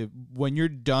doesn't talk, when you're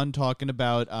done talking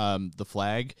about the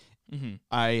flag,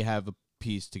 I have a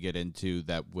piece to get into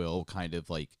that will kind of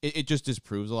like it just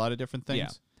disproves a lot of different things. Yeah.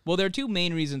 Well, there are two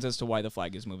main reasons as to why the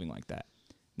flag is moving like that.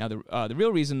 Now, the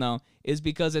real reason, though, is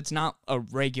because it's not a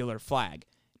regular flag.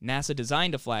 NASA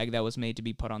designed a flag that was made to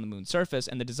be put on the moon's surface,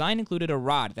 and the design included a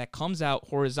rod that comes out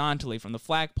horizontally from the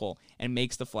flagpole and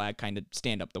makes the flag kind of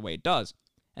stand up the way it does.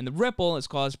 And the ripple is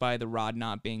caused by the rod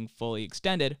not being fully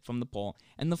extended from the pole,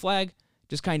 and the flag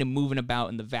just kind of moving about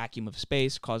in the vacuum of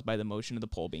space caused by the motion of the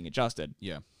pole being adjusted.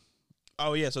 Yeah.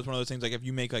 Oh yeah, so it's one of those things like if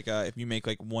you make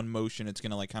like one motion, it's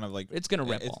gonna like kind of like it's gonna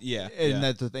ripple. And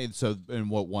that's the thing. So, and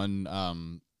what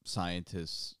one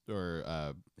scientist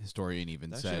or historian even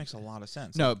that said makes a lot of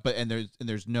sense. No, but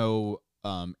there's no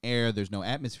air, there's no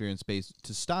atmosphere in space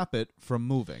to stop it from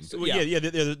moving. So,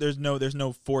 there's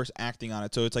no force acting on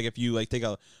it. So it's like if you like take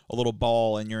a little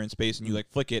ball and you're in space and you like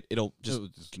flick it, it'll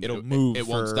move. It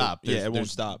won't stop. It won't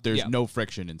stop. There's no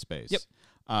friction in space. Yep.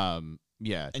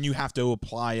 Yeah, and you have to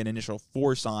apply an initial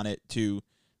force on it to,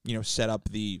 set up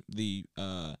the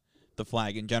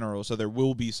flag in general. So there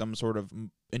will be some sort of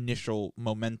initial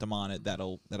momentum on it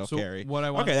that'll carry.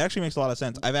 Okay, that actually makes a lot of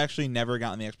sense. I've actually never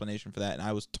gotten the explanation for that, and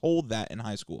I was told that in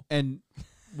high school. And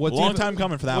long time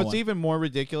coming for that what's one. Even more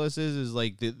ridiculous is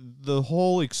like the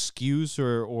whole excuse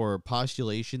or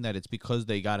postulation that it's because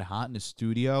they got hot in the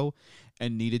studio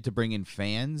and needed to bring in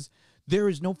fans. There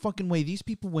is no fucking way. These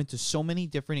people went to so many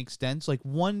different extents. Like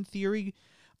one theory,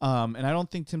 and I don't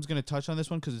think Tim's going to touch on this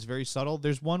one because it's very subtle.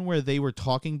 There's one where they were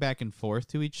talking back and forth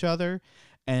to each other,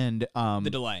 and the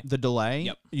delay. The delay.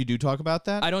 Yep. You do talk about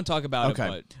that? I don't talk about it,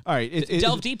 but all right.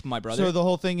 Delve deep, my brother. So the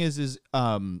whole thing is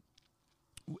in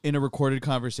a recorded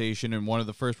conversation, and one of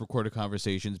the first recorded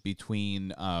conversations between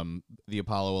the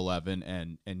Apollo 11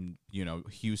 and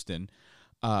Houston,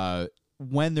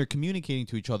 when they're communicating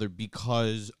to each other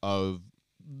because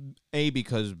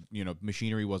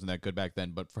machinery wasn't that good back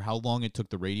then, but for how long it took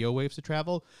the radio waves to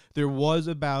travel, there was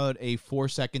about a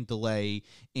 4-second delay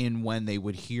in when they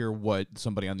would hear what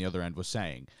somebody on the other end was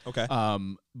saying. Okay.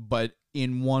 But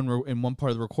in one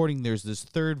part of the recording, there's this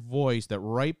third voice that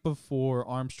right before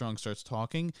Armstrong starts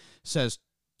talking says,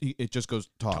 it just goes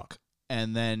talk.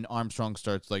 And then Armstrong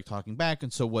starts like talking back.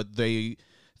 And so what they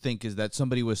think is that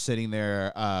somebody was sitting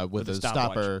there with a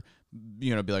stopper,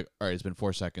 be like, all right, it's been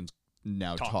 4 seconds,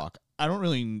 now talk.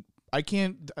 I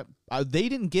can't, they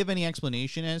didn't give any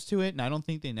explanation as to it, and I don't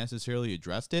think they necessarily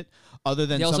addressed it, other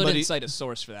than they also somebody... didn't cite a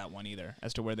source for that one either,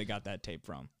 as to where they got that tape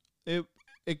from.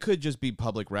 It could just be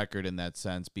public record in that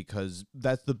sense, because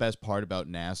that's the best part about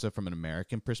NASA from an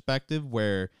American perspective,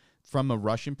 where from a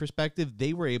Russian perspective,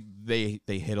 they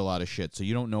hit a lot of shit. So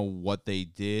you don't know what they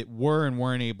were and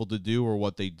weren't able to do, or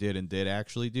what they did and did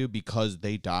actually do, because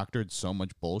they doctored so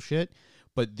much bullshit.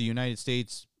 But the United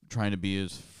States trying to be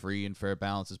as free and fair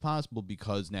balance as possible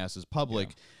because NASA's public.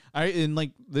 Yeah.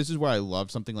 This is where I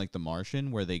love something like The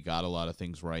Martian, where they got a lot of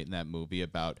things right in that movie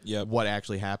about what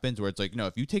actually happens, where it's like, no,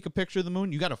 if you take a picture of the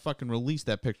moon, you got to fucking release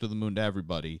that picture of the moon to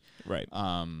everybody. Right.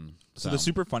 So the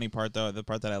super funny part, though, the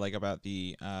part that I like about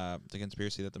the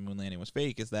conspiracy that the moon landing was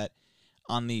fake, is that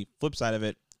on the flip side of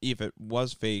it, if it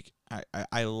was fake,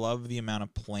 I love the amount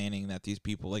of planning that these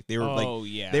people they were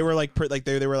they were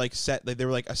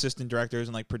assistant directors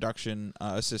and like production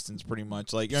assistants, pretty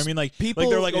much, like, you know what I mean, like people,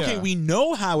 they're like, okay, we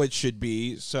know how it should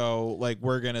be, so like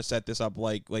we're gonna set this up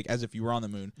like as if you were on the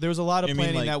moon. There was a lot of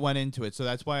planning that went into it, so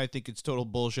that's why I think it's total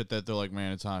bullshit that they're like,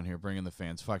 man, it's on here, bring in the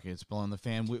fans, fuck it, it's blowing the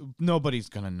fan, nobody's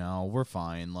gonna know, we're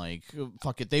fine, like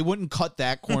fuck it. They wouldn't cut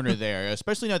that corner there,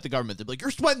 especially not the government. They'd be like,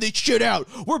 you're sweating this shit out,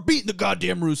 we're beating the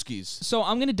goddamn Ruskies. So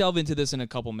I'm gonna delve into this in a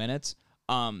couple minutes,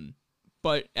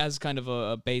 but as kind of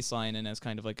a baseline and as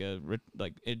kind of like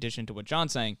addition to what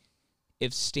John's saying,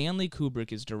 if Stanley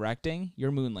Kubrick is directing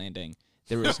your moon landing,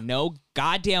 there is no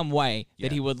goddamn way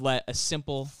that he would let a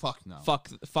simple fuck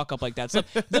up like that. So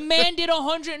the man did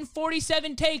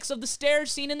 147 takes of the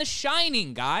stairs scene in The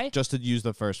Shining, guy, just to use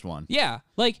the first one. Yeah,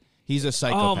 like He's a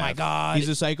psychopath. Oh my God. He's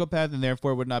a psychopath, and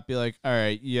therefore would not be like, all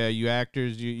right, yeah, you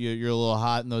actors, you're a little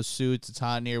hot in those suits. It's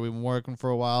hot in here. We've been working for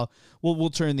a while. We'll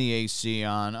turn the AC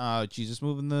on. Oh, Jesus,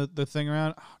 moving the thing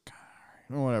around. Oh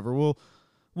God, whatever.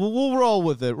 We'll roll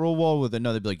with it. We'll roll with it.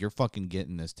 No, they'd be like, you're fucking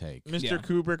getting this take. Mr.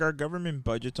 Kubrick, our government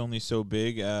budget's only so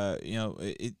big.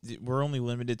 We're only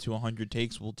limited to 100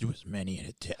 takes. We'll do as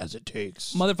many as it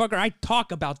takes. Motherfucker, I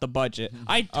talk about the budget.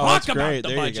 I Oh, talk that's about great. the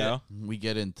There budget. you go. We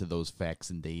get into those facts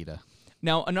and data.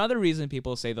 Now, another reason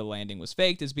people say the landing was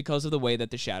faked is because of the way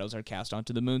that the shadows are cast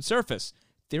onto the moon's surface.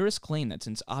 Theorists claim that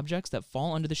since objects that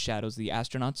fall under the shadows of the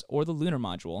astronauts or the lunar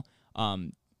module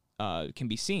can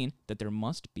be seen, that there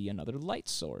must be another light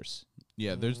source.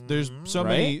 Yeah, there's so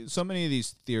Right? many of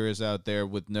these theorists out there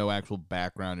with no actual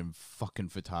background in fucking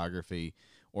photography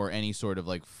or any sort of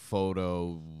like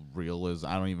photo realism.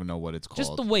 I don't even know what it's called.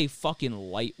 Just the way fucking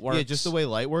light works. Yeah, just the way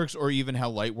light works, or even how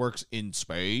light works in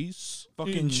spaes.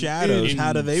 Fucking shadows.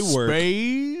 How do they work?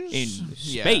 Space? In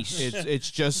Yeah, space.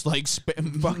 it's just like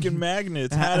Fucking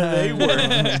magnets. How do they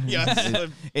work?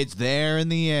 it's there in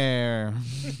the air.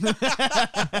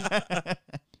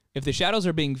 If the shadows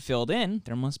are being filled in,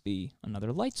 there must be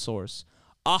another light source.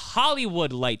 A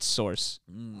Hollywood light source.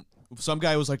 Some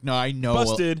guy was like, "No, I know,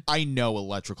 Busted. I know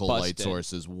electrical light Busted.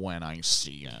 sources when I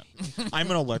see it." I'm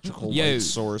an electrical Yo. light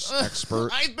source expert.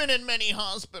 I've been in many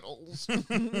hospitals.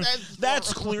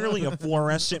 That's clearly a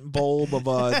fluorescent bulb of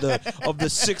the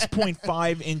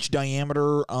 6.5 inch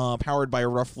diameter, powered by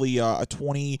roughly a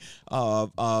 20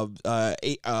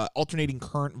 alternating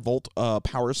current volt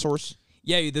power source.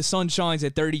 Yeah, the sun shines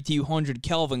at 3,200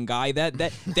 Kelvin, guy. That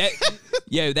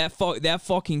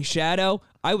fucking shadow.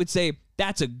 I would say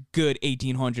that's a good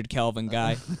 1,800 Kelvin,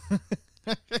 guy.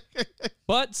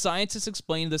 But scientists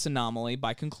explained this anomaly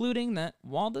by concluding that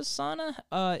while the sun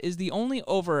is the only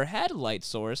overhead light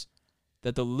source,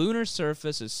 that the lunar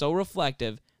surface is so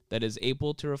reflective that it is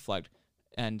able to reflect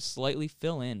and slightly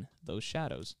fill in those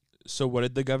shadows. So what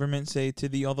did the government say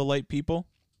to all the light people?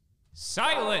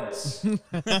 Silence!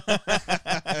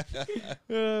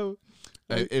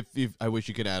 I wish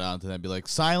you could add on to that and be like,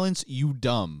 silence, you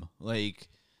dumb. Like,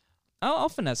 I'll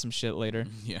finesse some shit later.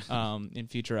 yeah. In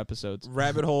future episodes.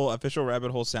 Official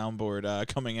rabbit hole soundboard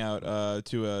coming out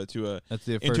to a That's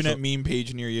the internet meme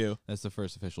page near you. That's the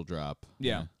first official drop.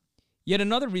 Yeah. Yet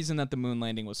another reason that the moon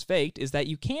landing was faked is that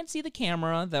you can't see the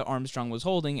camera that Armstrong was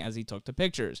holding as he took the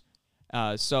pictures.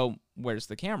 So where's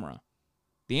the camera?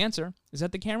 The answer is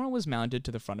that the camera was mounted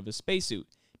to the front of his spacesuit.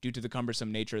 Due to the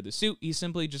cumbersome nature of the suit, he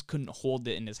simply just couldn't hold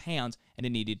it in his hands, and it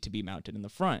needed to be mounted in the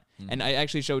front. And I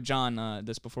actually showed John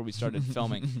this before we started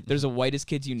filming. There's a Whitest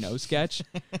Kids You Know sketch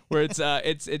where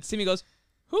it's Timmy goes,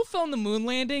 "Who filmed the moon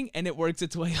landing?" And it works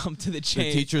its way up to the chain.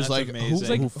 The teacher's That's like,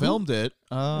 amazing. who filmed it?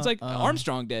 It's like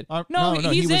Armstrong did. No,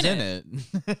 he's he was in in it.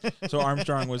 it. So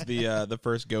Armstrong was the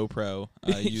first GoPro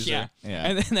user. Yeah. Yeah.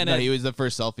 And then No, he was the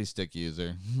first selfie stick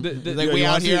user. the- Like, Yo, we you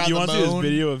out want to here see, on you the want to see this moon?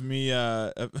 video of me?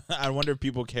 I wonder if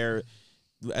people care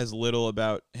as little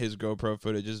about his GoPro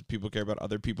footage as people care about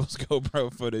other people's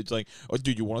GoPro footage. Like, oh,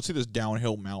 dude, you want to see this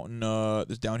downhill mountain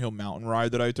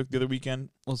ride that I took the other weekend?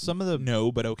 Well, some of the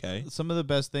No, but okay. some of the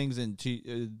best things, and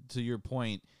to your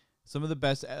point, some of the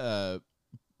best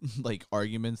like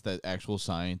arguments that actual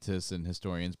scientists and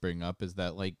historians bring up is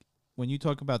that, like, when you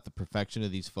talk about the perfection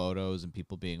of these photos and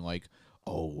people being like,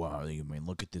 "Oh wow, I mean,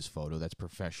 look at this photo, that's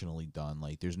professionally done.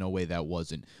 Like, there's no way that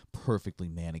wasn't perfectly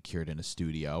manicured in a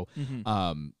studio."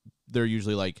 They're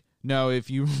usually like, "No,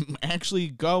 if you actually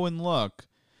go and look,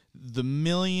 the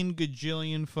million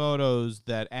gajillion photos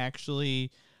that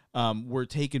actually were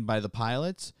taken by the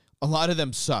pilots, a lot of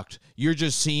them sucked. You're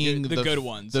just seeing The good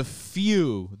ones. the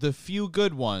few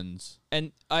good ones."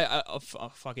 And I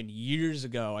fucking years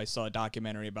ago, I saw a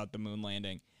documentary about the moon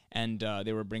landing, and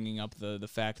they were bringing up the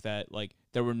fact that, like,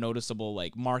 there were noticeable,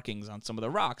 like, markings on some of the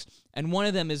rocks, and one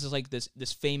of them is like this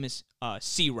famous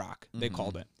sea rock, they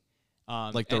called it.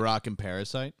 Like the rock in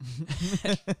Parasite.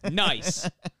 Nice.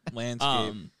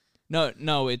 Landscape.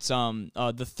 No, it's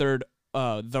the third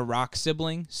the rock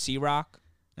sibling, Sea Rock.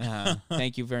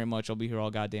 Thank you very much. I'll be here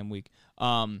all goddamn week.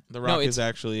 The Rock is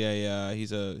actually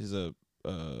he's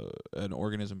an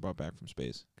organism brought back from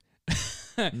space.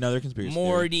 Another conspiracy theory.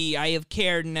 Morty, I have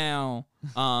cared now.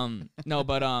 No,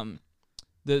 but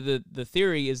the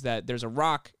theory is that there's a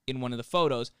rock in one of the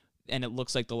photos, and it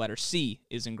looks like the letter C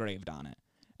is engraved on it.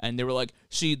 And they were like,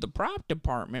 "See, the prop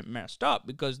department messed up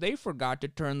because they forgot to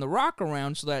turn the rock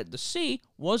around so that the C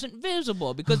wasn't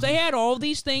visible, because they had all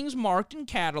these things marked and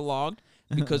cataloged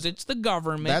because it's the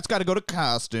government." That's got to go to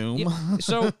costume. Yeah,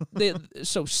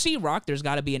 so C rock, there's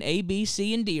got to be an A, B,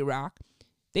 C, and D rock.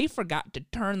 they forgot to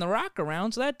turn the rock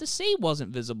around so that the sea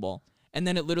wasn't visible. And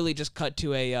then it literally just cut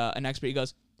to an expert. He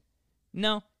goes,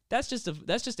 no, that's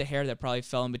just a hair that probably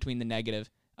fell in between the negative,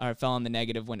 or fell on the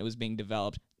negative when it was being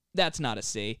developed. That's not a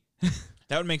sea.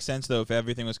 That would make sense though if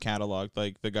everything was cataloged.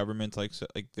 Like the government,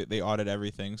 they audit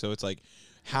everything. So it's like,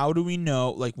 how do we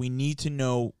know? Like we need to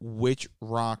know which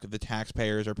rock the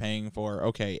taxpayers are paying for.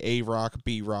 Okay, A rock,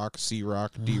 B rock, C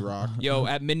rock, D rock. Yo,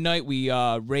 at midnight we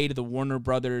raided the Warner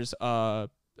Brothers fucking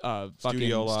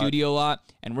studio lot,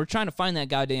 and we're trying to find that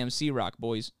goddamn C rock,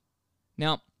 boys.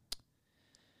 Now,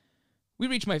 we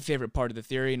reached my favorite part of the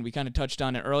theory, and we kind of touched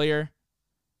on it earlier.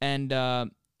 And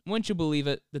wouldn't you believe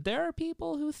it, that there are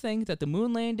people who think that the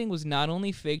moon landing was not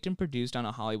only faked and produced on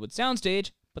a Hollywood soundstage,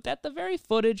 but that the very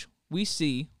footage we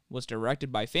see was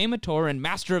directed by fameauteur and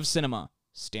master of cinema,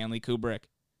 Stanley Kubrick.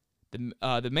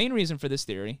 The main reason for this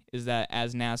theory is that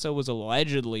as NASA was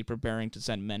allegedly preparing to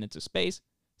send men into space,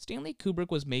 Stanley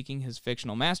Kubrick was making his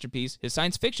fictional masterpiece, his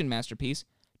science fiction masterpiece,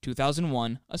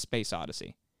 2001: A Space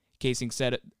Odyssey. Casing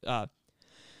said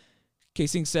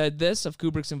this of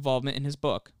Kubrick's involvement in his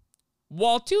book.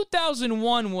 While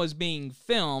 2001 was being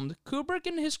filmed, Kubrick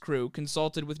and his crew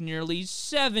consulted with nearly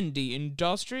 70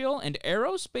 industrial and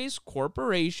aerospace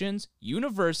corporations,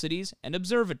 universities, and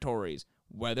observatories,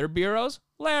 weather bureaus,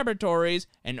 laboratories,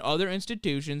 and other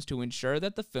institutions to ensure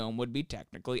that the film would be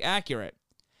technically accurate.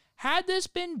 Had this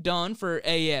been done for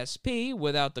ASP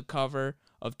without the cover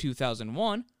of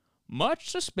 2001, much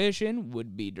suspicion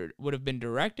would have been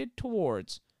directed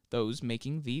towards those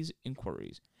making these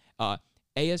inquiries.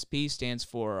 ASP stands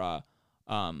for,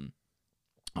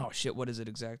 what is it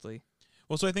exactly?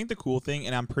 Well, so I think the cool thing,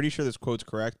 and I'm pretty sure this quote's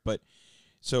correct, but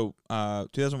so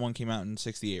 2001 came out in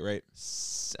 68, right?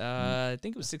 I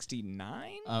think it was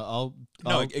 69?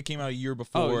 It came out a year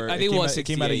before. I think it was 68,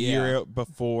 It came out a year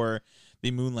before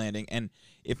the moon landing. And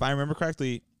if I remember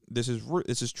correctly, this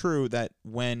is true that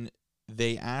when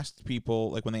they asked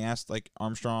people, like when they asked like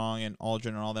Armstrong and Aldrin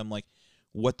and all them, like,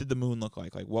 what did the moon look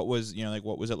like? Like, what was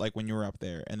it like when you were up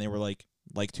there? And they were like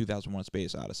 2001: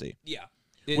 Space Odyssey. Yeah.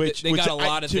 They got a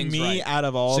lot of things right. To me, out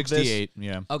of all of this, 68,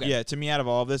 yeah. Okay. Yeah, to me, out of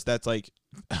all of this, that's like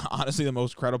honestly the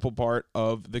most credible part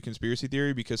of the conspiracy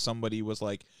theory, because somebody was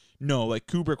like, no, like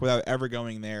Kubrick, without ever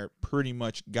going there, pretty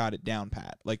much got it down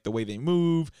pat. Like the way they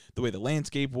move, the way the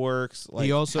landscape works, like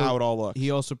how it all looks. He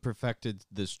also perfected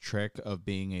this trick of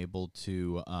being able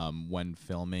to, when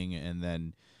filming and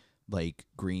then like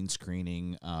green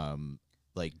screening,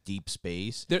 like deep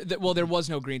space. There was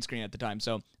no green screen at the time.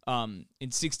 So in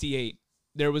 68,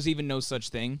 there was even no such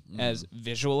thing as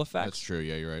visual effects. That's true.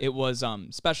 Yeah, you're right. It was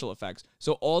special effects.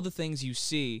 So all the things you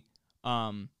see,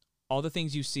 on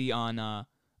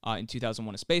in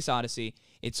 2001: A Space Odyssey,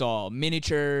 it's all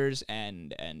miniatures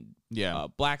and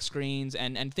black screens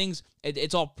and things.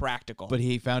 It's all practical. But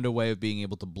he found a way of being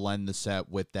able to blend the set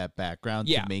with that background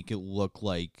to make it look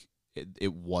like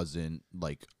it wasn't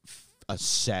like a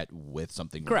set with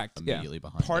something immediately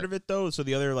behind part of it though. So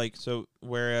the other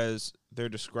whereas they're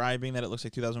describing that it looks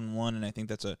like 2001, and I think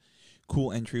that's a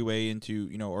cool entryway into,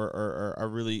 or a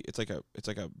really, it's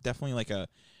definitely like a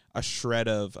shred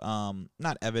of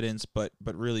not evidence but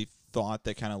really thought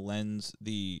that kind of lends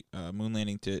the moon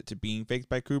landing to being faked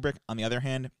by Kubrick. On the other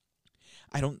hand,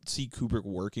 I don't see Kubrick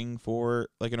working for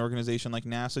like an organization like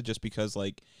NASA, just because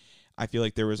like I feel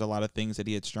like there was a lot of things that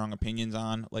he had strong opinions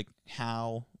on, like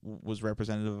Hal was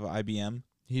representative of IBM.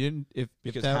 He didn't,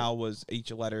 because Hal was each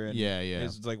letter, and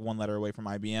it's like one letter away from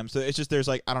IBM. So it's just, there's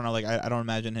like, I don't know, like I don't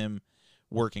imagine him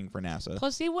working for NASA.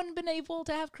 Plus, he wouldn't have been able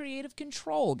to have creative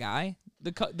control, guy.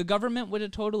 The government would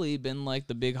have totally been like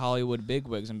the big Hollywood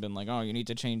bigwigs and been like, oh, you need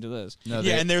to change this. No,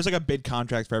 and there's like a bid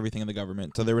contract for everything in the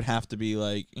government, so there would have to be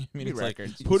like, I mean, it's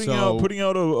records. Like putting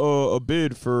out a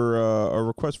bid for a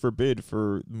request for bid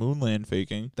for moonland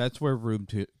faking. That's where Room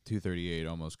 238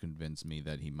 almost convinced me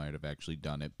that he might have actually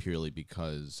done it, purely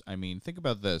because, I mean, think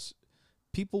about this: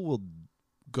 people will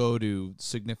go to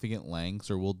significant lengths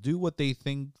or will do what they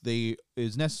think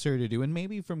is necessary to do, and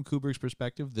maybe from Kubrick's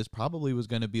perspective, this probably was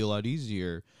going to be a lot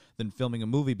easier than filming a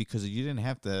movie, because you didn't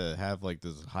have to have like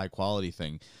this high quality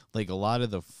thing. Like a lot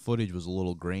of the footage was a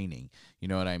little grainy, you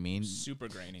know what I mean? Super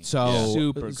grainy. So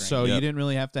you didn't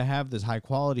really have to have this high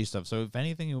quality stuff. So if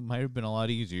anything, it might have been a lot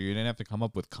easier. You didn't have to come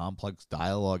up with complex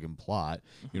dialogue and plot,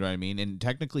 you know what I mean? And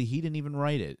technically, he didn't even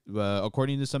write it.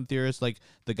 According to some theorists, like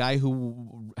the guy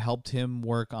who helped him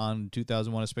work on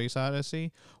 2001: A Space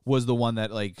Odyssey was the one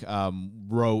that like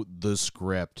wrote the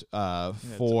script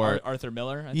for Arthur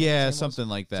Miller. something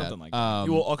like that. Something like that.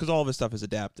 Well, because all of his stuff is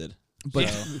adapted. But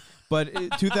So- but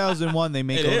 2001 they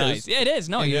make It a is. Nice. Yeah, it is.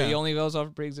 No, Yeah. he only goes off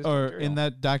of pre-existing or material. in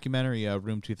that documentary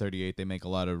Room 238 they make a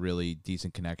lot of really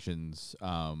decent connections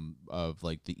of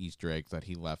like the Easter eggs that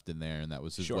he left in there, and that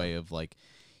was his Sure. way of like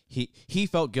he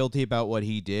felt guilty about what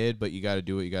he did, but you got to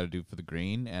do what you got to do for the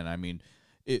green. And I mean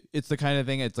it's the kind of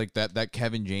thing, it's like that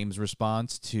Kevin James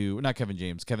response to not Kevin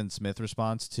James Kevin Smith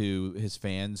response to his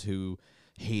fans who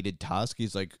hated Tusk.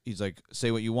 He's like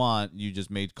say what you want, you just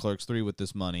made Clerks 3 with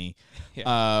this money. Yep,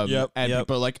 And yep.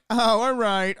 people are like, oh, all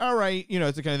right, you know,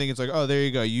 it's the kind of thing, it's like, oh, there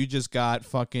you go, you just got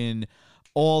fucking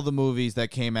all the movies that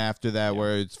came after that,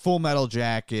 where it's Full Metal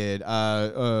Jacket,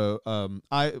 Eyes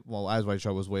Wide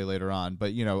Shut was way later on,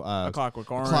 but you know, A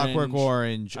Clockwork Orange. Clockwork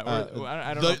Orange,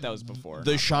 I don't know if that was before.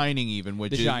 The Shining, even,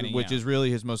 which The is Shining, which yeah. is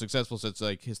really his most successful. So it's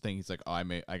like his thing. He's like, oh,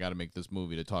 I got to make this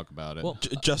movie to talk about it. Well,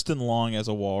 Justin Long as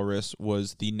a walrus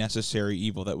was the necessary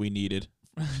evil that we needed.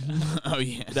 oh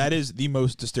yeah, That is the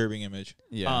most disturbing image.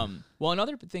 yeah, Well,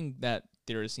 another thing that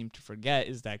theorists seem to forget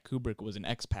is that Kubrick was an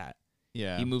expat.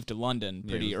 yeah. He moved to London Yeah,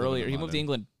 pretty he was living early. in He moved to London.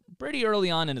 England pretty early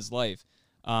on in his life.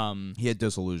 He had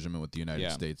disillusionment with the United Yeah.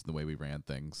 States and the way we ran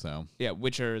things. So Yeah,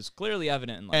 which is clearly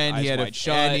evident in like and Eyes he had Wide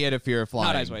Shut. and he had a fear of flying.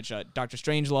 Not Eyes Wide Shut. Doctor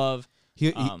Strangelove.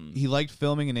 He liked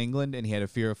filming in England, and he had a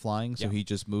fear of flying, so Yeah. he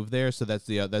just moved there. So that's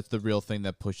the real thing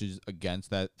that pushes against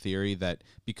that theory, that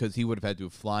because he would have had to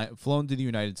have flown to the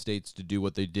United States to do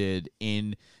what they did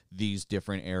in these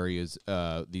different areas,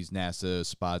 these NASA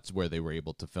spots where they were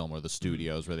able to film, or the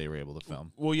studios where they were able to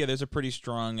film. Well, yeah, there's a pretty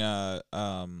strong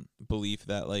belief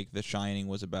that like The Shining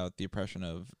was about the oppression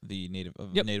of the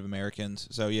Native Americans.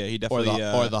 So yeah, he Or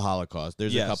definitely the Holocaust.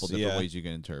 There's a yes, couple different yeah. ways you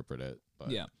can interpret it. But.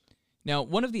 Yeah. Now,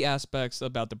 one of the aspects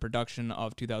about the production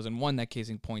of 2001 that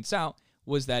Casing points out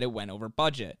was that it went over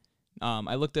budget.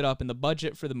 I looked it up, and the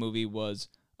budget for the movie was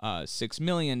 $6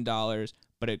 million,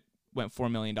 but it went $4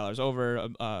 million over,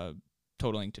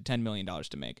 totaling to $10 million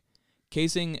to make.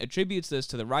 Casing attributes this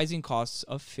to the rising costs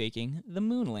of faking the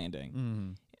moon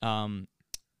landing. Mhm.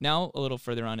 Now, a little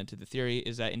further on into the theory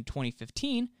is that in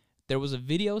 2015, there was a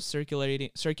video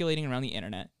circulating around the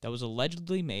internet that was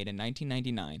allegedly made in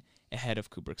 1999 ahead of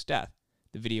Kubrick's death.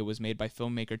 The video was made by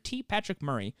filmmaker T. Patrick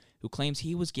Murray, who claims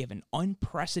he was given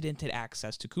unprecedented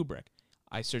access to Kubrick.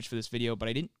 I searched for this video, but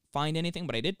I didn't find anything,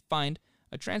 but I did find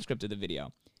a transcript of the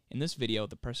video. In this video,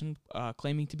 the person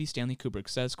claiming to be Stanley Kubrick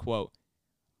says, quote,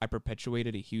 "I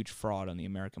perpetuated a huge fraud on the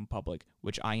American public,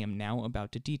 which I am now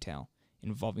about to detail,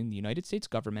 involving the United States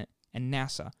government and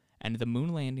NASA, and the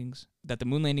moon landings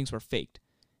were faked,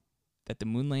 that the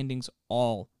moon landings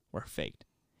all were faked,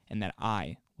 and that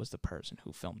I was the person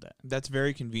who filmed it." That's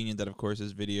very convenient that, of course,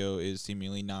 this video is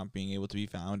seemingly not being able to be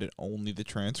found and only the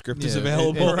transcript is Yeah,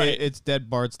 available. it's dead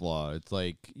Bart's law. It's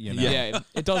like, you know. Yeah,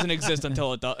 it doesn't exist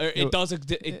until it does.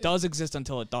 It does exist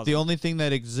until it doesn't. The only thing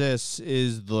that exists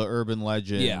is the urban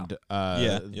legend.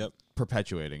 Yeah. Yep.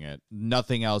 Perpetuating it.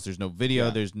 Nothing else. There's no video.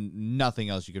 Yeah. There's nothing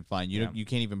else you can find. You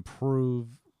can't even prove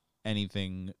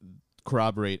anything,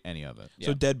 corroborate any of it.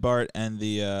 So Dead Bart and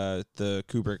the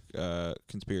Kubrick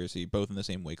conspiracy both in the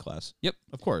same weight class.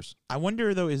 Of course. I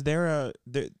wonder though, is there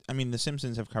I mean, the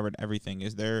Simpsons have covered everything.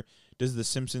 Does the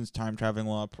Simpsons time traveling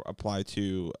law apply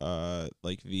to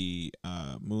like the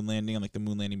moon landing and like the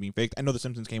moon landing being faked? I know the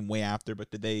Simpsons came way after, but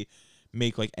did they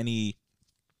make like any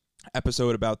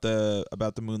episode about the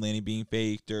moon landing being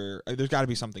faked, or there's got to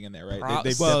be something in there, right?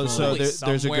 They've Well, definitely-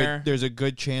 so there's a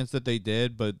good chance that they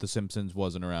did, but The Simpsons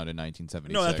wasn't around in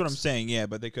 1976. no, that's what I'm saying. Yeah,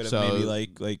 but they could have So,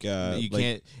 maybe you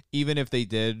can't, even if they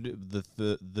did,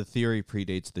 the theory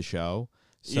predates the show.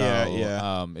 So,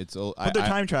 Yeah. It's But they're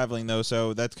time traveling though,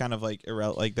 so that's kind of like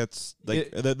irrelevant. Like that's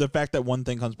like the fact that one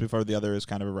thing comes before the other is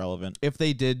kind of irrelevant. if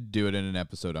they did do it in an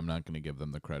episode, I'm not going to give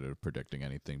them the credit of predicting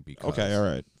anything because Okay, all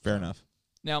right, fair enough.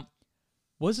 Now,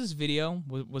 was this video,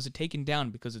 was it taken down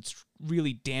because it's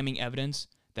really damning evidence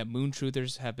that moon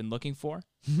truthers have been looking for?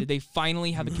 Did they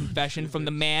finally have a confession from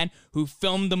the man who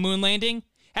filmed the moon landing?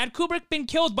 Had Kubrick been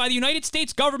killed by the United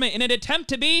States government in an attempt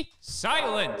to be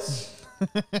silence?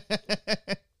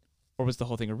 Or was the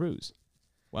whole thing a ruse?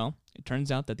 Well, it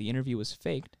turns out that the interview was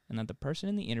faked and that the person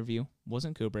in the interview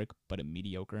wasn't Kubrick, but a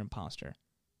mediocre imposter.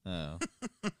 Oh.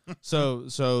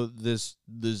 So this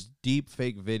deep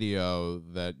fake video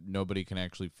that nobody can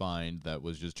actually find, that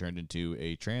was just turned into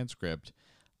a transcript.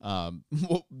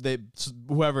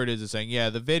 Whoever it is saying, yeah,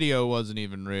 the video wasn't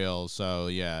even real. So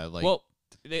yeah, like, well,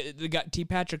 the guy T.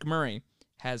 Patrick Murray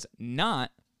has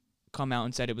not come out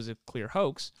and said it was a clear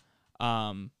hoax.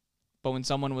 But when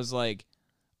someone was like,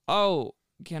 "Oh,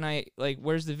 can I, like,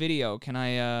 where's the video? Can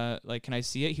I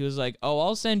see it?" He was like, "Oh,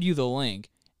 I'll send you the link,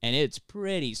 and it's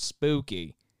pretty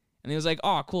spooky." And he was like,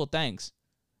 "Oh, cool, thanks."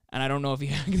 and I don't know if the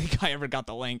guy ever got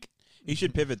the link. He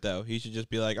should pivot though. He should just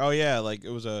be like, oh yeah, like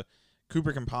it was a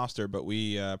Kubrick imposter, but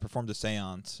we performed a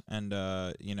seance, and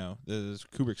there's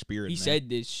Kubrick spirit. He said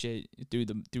this shit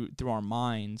through our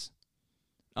minds.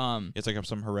 It's like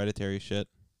some hereditary shit.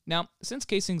 Now, since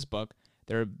Casing's book,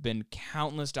 there have been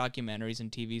countless documentaries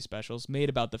and TV specials made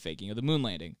about the faking of the moon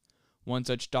landing. One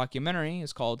such documentary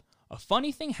is called "A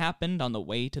Funny Thing Happened on the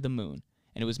Way to the Moon,"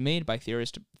 and it was made by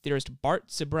theorist Bart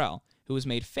Sibrel, who was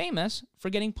made famous for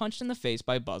getting punched in the face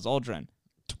by Buzz Aldrin.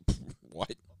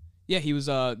 What? Yeah, he was.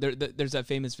 There's that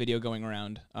famous video going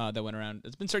around that went around.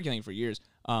 It's been circulating for years.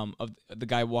 Of the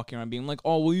guy walking around being like,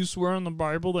 "Oh, will you swear on the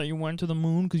Bible that you went to the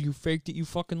moon because you faked it, you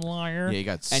fucking liar?" Yeah, he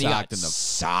got and socked in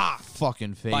the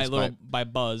fucking face by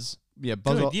Buzz. Yeah,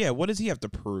 Buzz. Good, yeah, what does he have to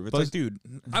prove? It's like, dude,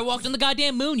 I walked on the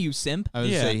goddamn moon, you simp. I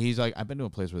would say he's like, I've been to a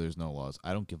place where there's no laws.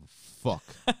 I don't give a fuck.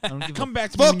 I don't give come a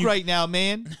back to fuck me right now,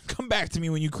 man. Come back to me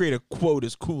when you create a quote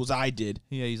as cool as I did.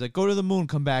 Yeah, he's like, go to the moon,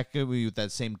 come back with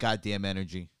that same goddamn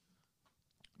energy.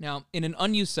 Now, in an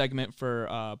unused segment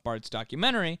for Bart's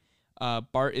documentary,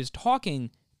 Bart is talking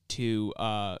to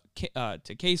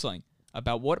Kaesling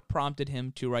about what prompted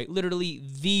him to write literally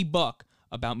the book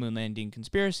about moon landing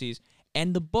conspiracies,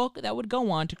 and the book that would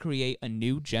go on to create a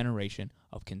new generation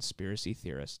of conspiracy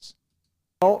theorists.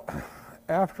 Well,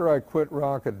 after I quit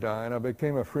Rocketdyne, I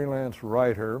became a freelance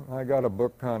writer. I got a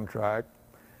book contract,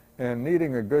 and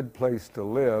needing a good place to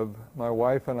live, my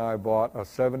wife and I bought a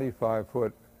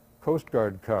 75-foot Coast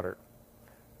Guard cutter,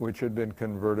 which had been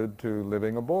converted to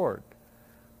living aboard.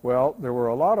 Well, there were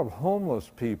a lot of homeless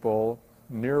people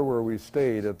near where we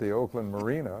stayed at the Oakland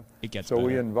Marina, so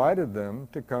we invited them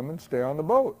to come and stay on the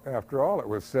boat. After all, it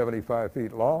was 75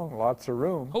 feet long, lots of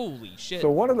room. Holy shit. So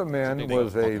one of the men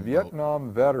was a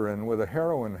Vietnam veteran with a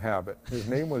heroin habit. His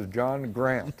name was John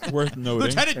Grant. Worth noting.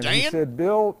 Lieutenant Dan? He said,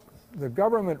 Bill, the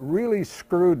government really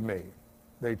screwed me.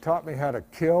 They taught me how to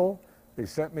kill. They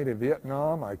sent me to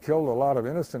Vietnam. I killed a lot of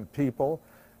innocent people.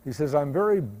 He says, I'm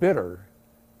very bitter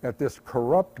at this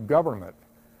corrupt government.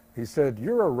 He said,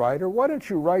 you're a writer. Why don't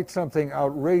you write something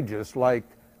outrageous like,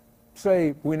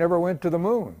 say, we never went to the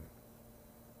moon?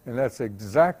 And that's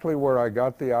exactly where I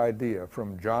got the idea,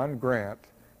 from John Grant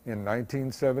in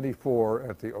 1974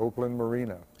 at the Oakland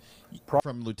Marina.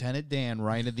 From Lieutenant Dan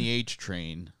riding the H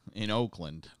train in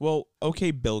Oakland. Well,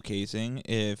 okay, Bill Casing,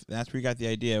 if that's where you got the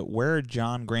idea, where are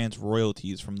John Grant's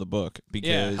royalties from the book?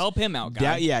 Because help him out,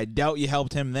 guy. I doubt you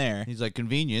helped him there. He's like,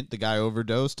 convenient. The guy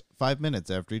overdosed 5 minutes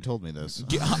after he told me this.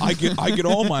 I get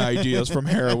all my ideas from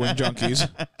heroin junkies.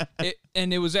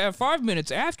 And it was 5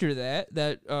 minutes after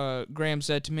that Graham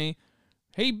said to me,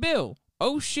 "Hey, Bill,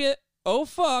 oh shit, oh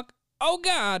fuck, oh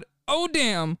god, oh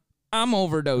damn, I'm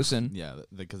overdosing." Yeah,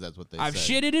 because that's what they I've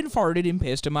said. shitted and farted and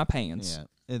pissed in my pants.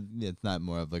 Yeah, it's not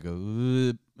more of like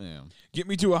a... Yeah. Get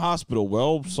me to a hospital.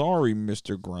 Well, sorry,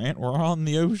 Mr. Grant. We're on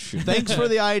the ocean. Thanks for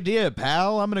the idea,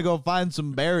 pal. I'm going to go find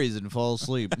some berries and fall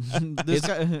asleep. This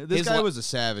guy was a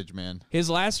savage, man. His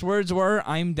last words were,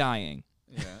 "I'm dying."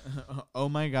 Yeah. Oh,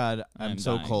 my God. I'm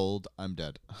so dying. cold. I'm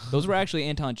dead. Those were actually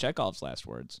Anton Chekhov's last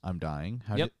words. I'm dying?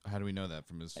 How do we know that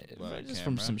from his Just camera?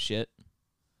 from some shit.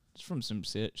 Just from some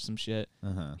shit.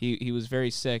 Uh-huh. He was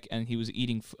very sick, and he was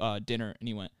eating dinner, and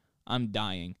he went, "I'm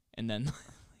dying," and then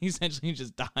he essentially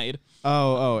just died.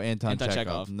 Oh, Anton Chekhov.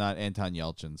 Chekhov, not Anton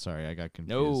Yelchin. Sorry, I got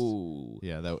confused. No.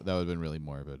 Yeah, that would have been really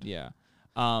morbid. Yeah.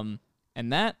 And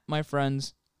that, my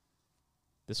friends,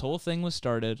 this whole thing was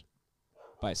started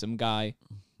by some guy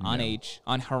on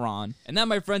Haran. And that,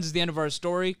 my friends, is the end of our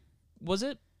story. Was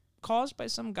it caused by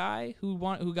some guy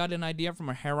who got an idea from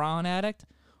a heroin addict?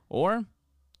 Or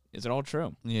is it all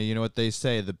true? Yeah, you know what they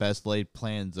say, the best laid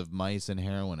plans of mice and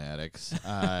heroin addicts.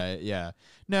 Yeah.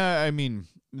 No, I mean,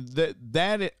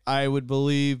 that I would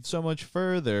believe so much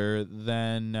further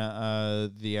than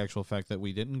the actual fact that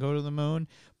we didn't go to the moon.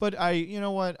 But you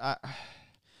know what?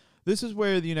 This is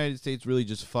where the United States really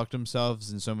just fucked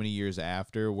themselves in so many years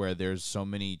after, where there's so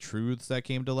many truths that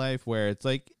came to life, where it's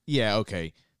like, yeah,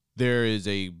 okay, there is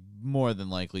a more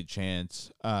than likely chance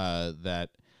that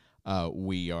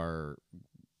we are,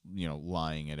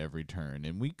 lying at every turn.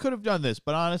 And we could have done this,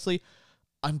 but honestly,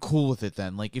 I'm cool with it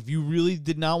then. Like, if you really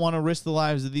did not want to risk the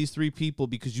lives of these 3 people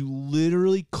because you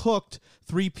literally cooked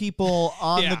 3 people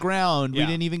on the ground, we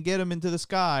didn't even get them into the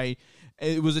sky.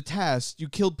 It was a test. You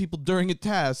killed people during a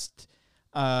test.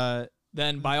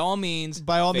 Then by all means,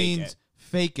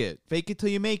 fake it. Fake it till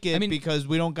you make it. I mean, because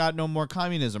we don't got no more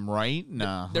communism, right?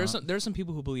 Nah. There's some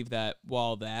people who believe that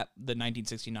while the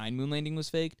 1969 moon landing was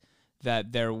faked,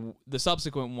 that the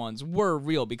subsequent ones were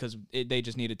real because they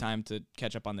just needed time to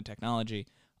catch up on the technology.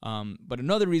 But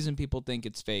another reason people think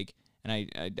it's fake, and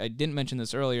I didn't mention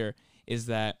this earlier, is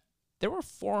that there were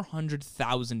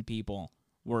 400,000 people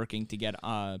working to get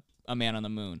a man on the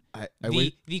moon.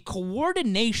 The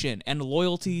coordination and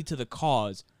loyalty to the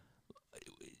cause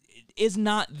is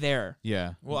not there.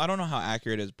 Yeah. Well, I don't know how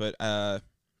accurate it is, but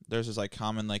there's this like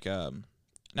common like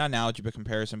not analogy but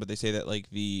comparison, but they say that like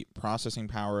the processing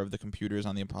power of the computers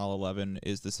on the Apollo 11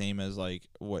 is the same as like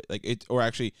what like it, or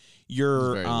actually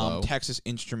your Texas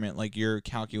Instrument, like your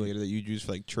calculator that you use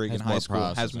for like trig in high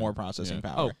school has more processing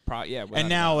power. And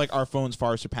now like our phones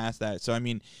far surpass that. So I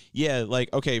mean, yeah,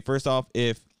 like okay, first off,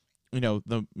 if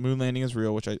the moon landing is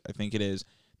real, which I think it is,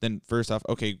 then first off,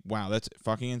 okay, wow, that's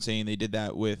fucking insane. They did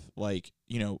that with like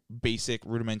basic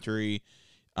rudimentary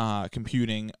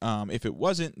computing. If it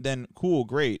wasn't, then cool,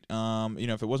 great.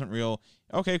 If it wasn't real,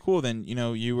 okay, cool, then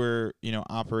you were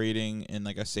operating in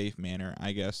like a safe manner,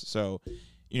 I guess. So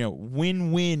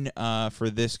win-win for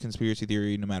this conspiracy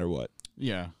theory no matter what.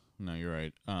 Yeah, no, you're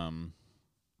right. I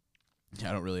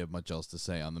don't really have much else to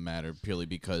say on the matter, purely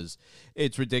because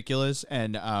it's ridiculous,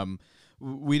 and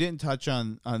we didn't touch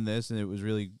on this, and it was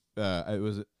really it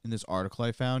was in this article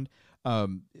I found.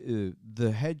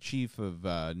 The head chief of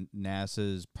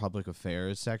NASA's public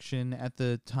affairs section at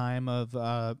the time of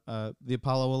the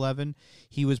Apollo 11,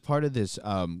 he was part of this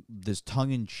this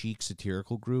tongue-in-cheek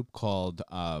satirical group called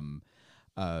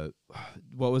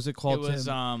what was it called? It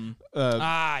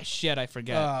was shit, I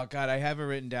forget. Oh god, I have it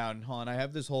written down. Hold on, I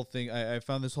have this whole thing. I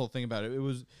found this whole thing about it.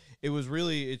 It was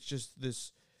really, it's just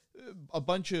this a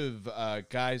bunch of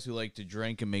guys who like to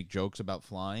drink and make jokes about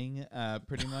flying,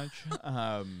 pretty much.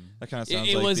 That kind of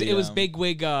sounds it was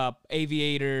bigwig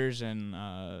aviators and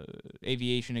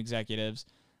aviation executives.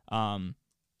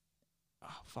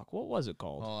 Fuck, what was it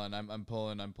called? Hold on, I'm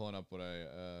pulling up what I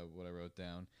wrote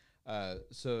down.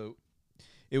 So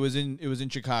it was in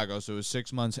Chicago, so it was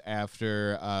 6 months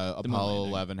after Apollo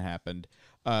 11 happened.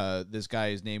 This guy,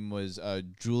 his name was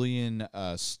Julian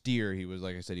Steer. He was,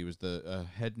 like I said, he was the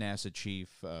head NASA chief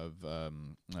of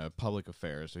public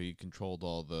affairs. So he controlled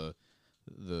all the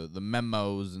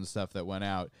memos and stuff that went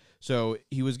out. So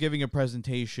he was giving a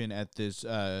presentation at this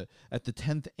at the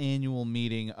 10th annual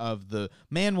meeting of the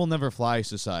Man Will Never Fly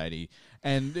Society,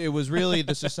 and it was really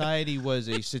the society was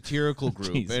a satirical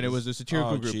group, and it was a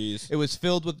satirical group. Geez. It was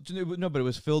filled with but it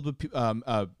was filled with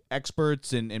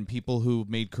experts and people who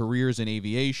made careers in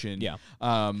aviation. Yeah,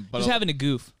 but just having a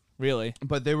goof, really.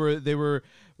 But they were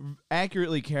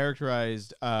accurately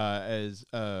characterized as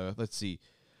let's see.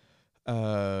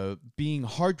 Being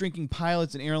hard-drinking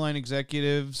pilots and airline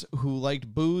executives who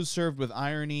liked booze served with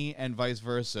irony and vice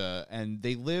versa, and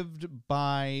they lived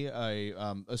by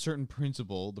a certain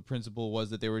principle. The principle was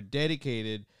that they were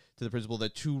dedicated to the principle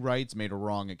that two rights made a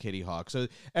wrong at Kitty Hawk. So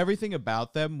everything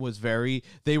about them was it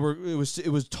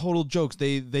was total jokes.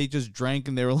 They just drank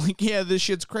and they were like, yeah, this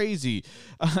shit's crazy.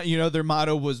 Their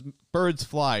motto was birds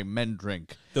fly, men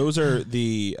drink. Those are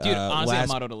the honestly, a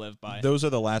motto to live by. Those are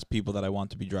the last people that I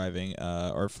want to be driving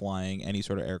or flying any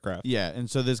sort of aircraft. Yeah, and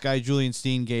so this guy Julian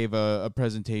Steen gave a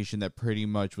presentation that pretty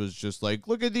much was just like,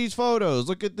 look at these photos,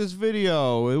 look at this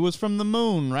video. It was from the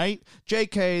moon, right?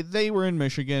 JK, they were in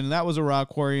Michigan. That was a rock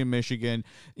quarry in Michigan.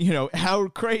 How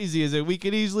crazy is it? We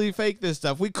could easily fake this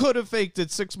stuff. We could have faked it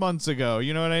 6 months ago.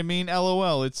 You know what I mean?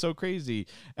 LOL. It's so crazy.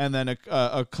 And then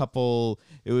a couple.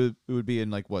 It would be in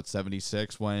like what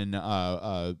 76 when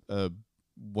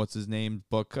what's his name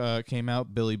book came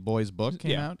out. Billy Boy's book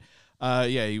came out.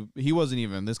 He wasn't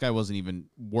even. This guy wasn't even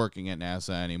working at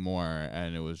NASA anymore,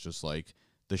 and it was just like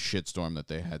the shitstorm that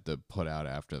they had to put out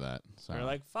after that. So They're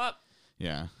like, fuck.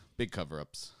 Yeah, big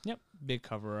cover-ups. Yep, big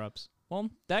cover-ups.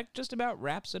 Well, that just about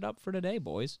wraps it up for today,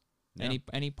 boys. Yeah.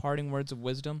 Any parting words of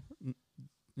wisdom?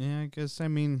 Yeah, I guess, I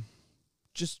mean,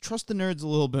 just trust the nerds a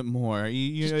little bit more.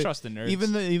 Just trust the nerds.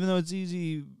 Even though it's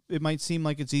easy, it might seem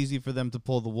like it's easy for them to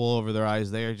pull the wool over their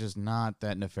eyes. They are just not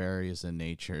that nefarious in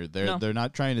nature. They're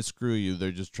not trying to screw you.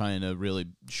 They're just trying to really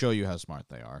show you how smart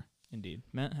they are. Indeed.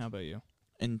 Matt, how about you?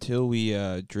 Until we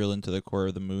drill into the core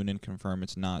of the moon and confirm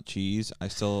it's not cheese, I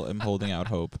still am holding out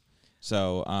hope.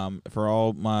 So for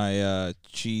all my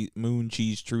moon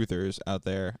cheese truthers out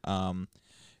there,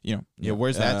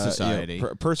 where's that society?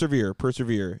 Persevere.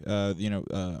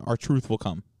 Our truth will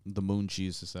come. The Moon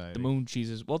Cheese Society. The Moon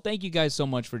Cheeses. Well, thank you guys so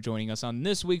much for joining us on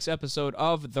this week's episode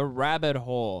of The Rabbit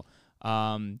Hole.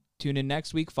 Tune in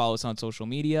next week. Follow us on social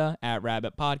media at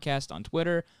Rabbit Podcast on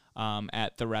Twitter,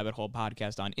 at The Rabbit Hole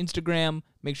Podcast on Instagram.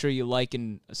 Make sure you like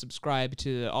and subscribe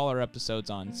to all our episodes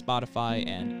on Spotify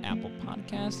and Apple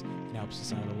Podcasts. It helps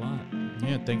us out a lot.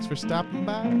 Yeah, thanks for stopping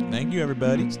by. Thank you,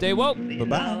 everybody. Stay woke.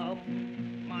 Bye-bye.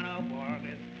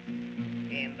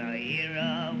 In the year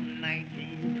of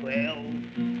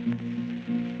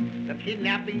 1912, the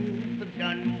kidnappings of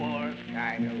Dunmore's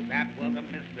child. That was a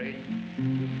mystery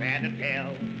too sad to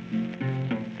tell.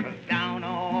 'Cause down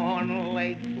on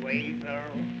Lake Fraser,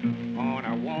 on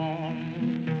a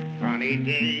warm, sunny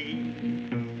day,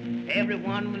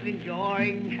 everyone was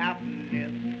enjoying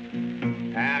happiness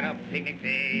at a picnic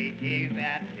they gave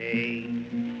that day.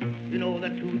 You know, the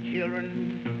two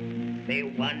children, they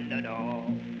wandered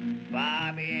off,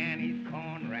 Bobby and his